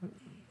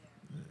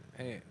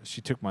 Hey,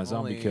 She took my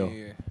zombie only- kill.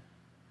 Hey,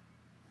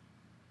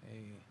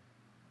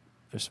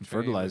 There's some trade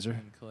with fertilizer.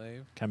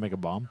 Enclave. Can I make a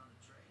bomb?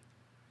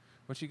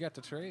 What you got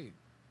to trade?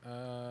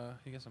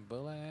 You got some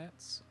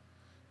bullets.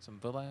 Some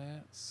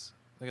bullets.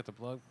 They got the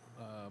blood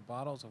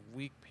bottles of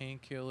weak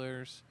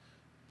painkillers.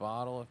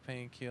 Bottle of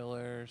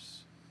painkillers.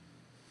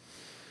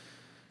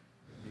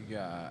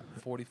 got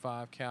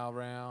 45 cal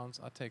rounds.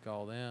 I'll take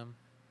all them.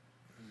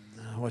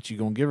 What you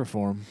gonna give her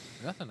for them?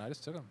 Nothing. I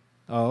just took them.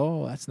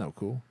 Oh, that's no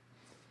cool.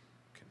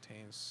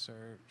 Contains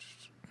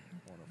searched.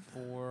 1 of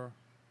 4.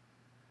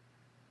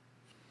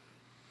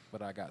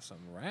 But I got some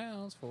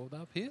rounds for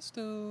the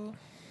pistol.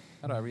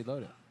 How do I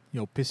reload it?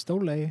 Yo,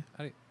 pistole.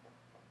 How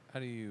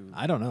do you?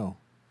 I don't know.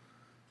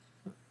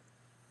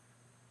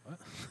 What?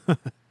 What?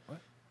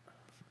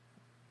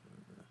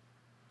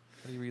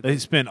 How do you reload? They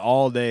spend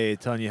all day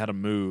telling you how to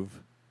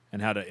move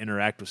and how to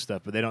interact with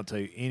stuff, but they don't tell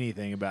you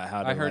anything about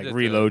how I to heard like that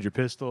reload your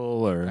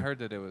pistol or. I heard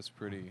that it was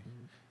pretty.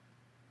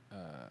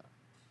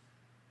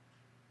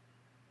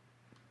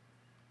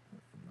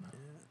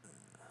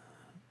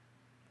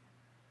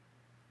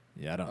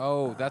 Yeah, I don't.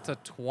 Oh, that's a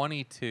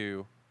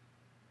 22.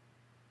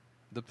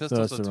 The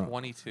pistol's that's a the wrong-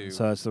 22.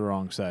 So that's the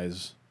wrong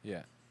size.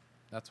 Yeah,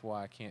 that's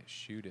why I can't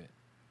shoot it.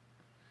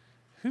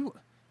 Who?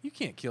 You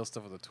can't kill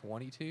stuff with a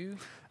 22.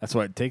 That's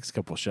why it takes a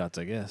couple shots,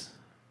 I guess.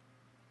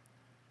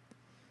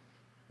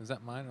 Is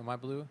that mine? Am I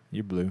blue?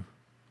 You're blue.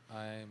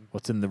 I'm.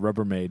 What's in the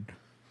Rubbermaid?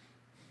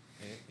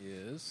 It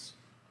is.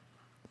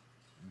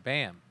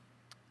 Bam.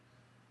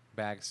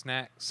 Bag of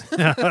snacks.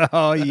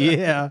 Oh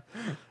yeah,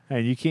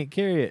 and you can't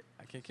carry it.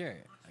 I can't carry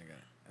it.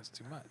 That's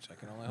too much. I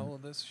can only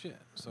hold this shit.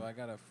 So I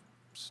gotta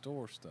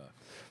store stuff.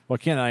 Why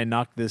can't I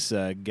knock this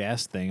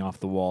gas thing off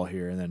the wall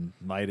here and then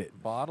light it?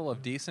 Bottle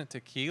of decent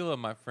tequila,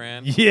 my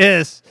friend.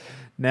 Yes.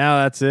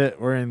 Now that's it.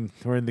 We're in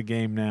the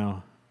game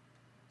now.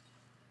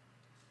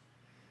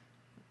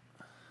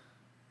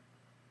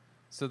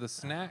 So the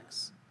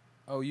snacks.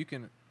 Oh, you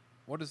can.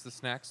 What does the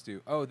snacks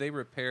do? Oh, they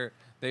repair.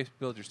 They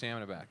build your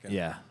stamina back.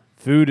 Yeah.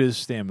 Food is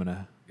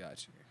stamina.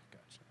 Gotcha.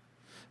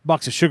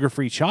 Box of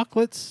sugar-free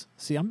chocolates.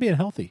 See, I'm being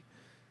healthy.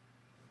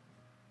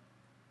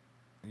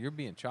 You're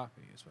being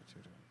choppy, is what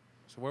you're doing.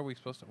 So where are we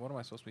supposed to? What am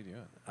I supposed to be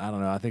doing? I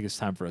don't know. I think it's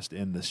time for us to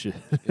end this shit.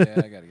 Yeah, I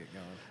gotta get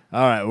going.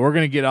 All right, we're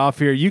gonna get off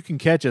here. You can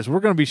catch us. We're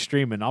gonna be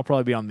streaming. I'll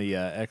probably be on the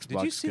Xbox.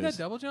 Did you see that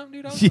double jump,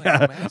 dude? I was Yeah,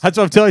 like, oh, man, that's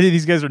what I'm telling you.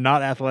 These guys are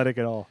not athletic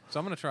at all. So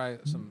I'm gonna try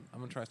some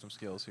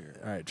skills here.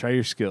 All right, try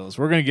your skills.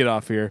 We're gonna get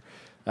off here.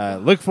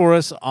 Look for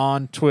us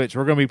on Twitch.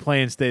 We're gonna be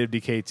playing State of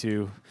Decay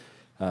 2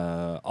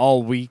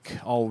 all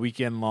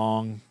weekend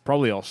long,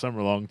 probably all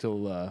summer long until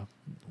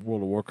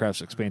World of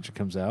Warcraft's expansion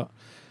comes out.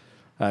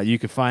 You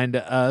can find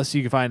us.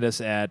 You can find us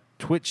at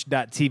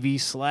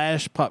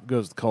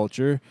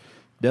twitch.tv/popgoestheculture.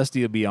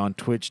 Dusty will be on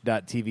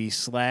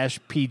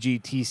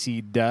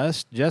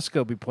twitch.tv/PGTCDust. Jessica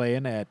will be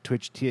playing at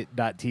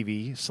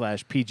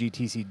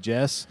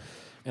twitch.tv/PGTCJess.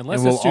 Unless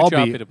And it's too all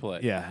choppy be, to play.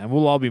 Yeah, and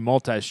we'll all be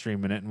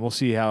multi-streaming it, and we'll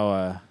see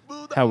how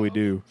we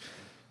do.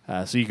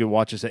 So you can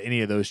watch us at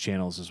any of those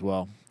channels as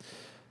well.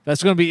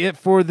 That's going to be it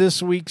for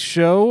this week's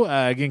show.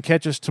 Again,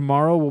 catch us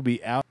tomorrow. We'll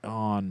be out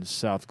on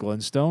South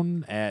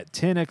Glenstone at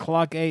 10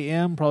 o'clock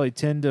a.m., probably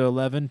 10 to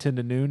 11, 10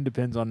 to noon,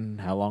 depends on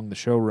how long the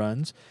show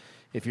runs.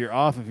 If you're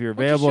off, if you're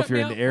available, if you're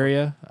in the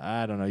area,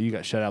 I don't know, you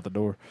got shut out the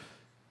door.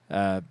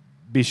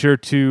 Be sure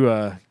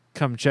to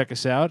come check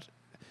us out.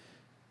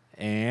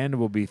 And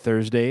we'll be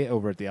Thursday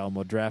over at the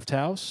Alamo Draft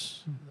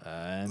House.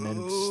 And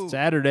then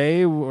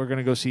Saturday, we're going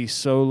to go see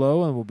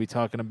Solo, and we'll be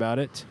talking about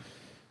it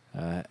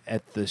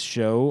at the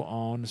show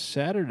on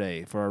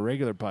Saturday for our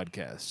regular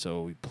podcast.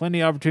 So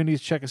plenty of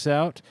opportunities to check us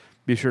out.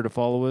 Be sure to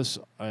follow us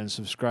and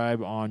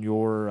subscribe on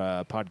your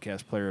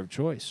podcast player of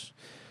choice.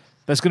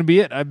 That's going to be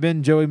it. I've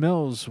been Joey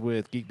Mills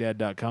with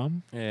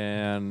GeekDad.com.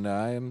 And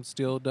I am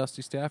still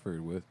Dusty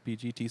Stafford with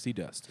PGTC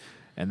Dust.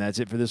 And that's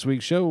it for this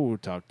week's show. We'll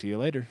talk to you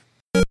later.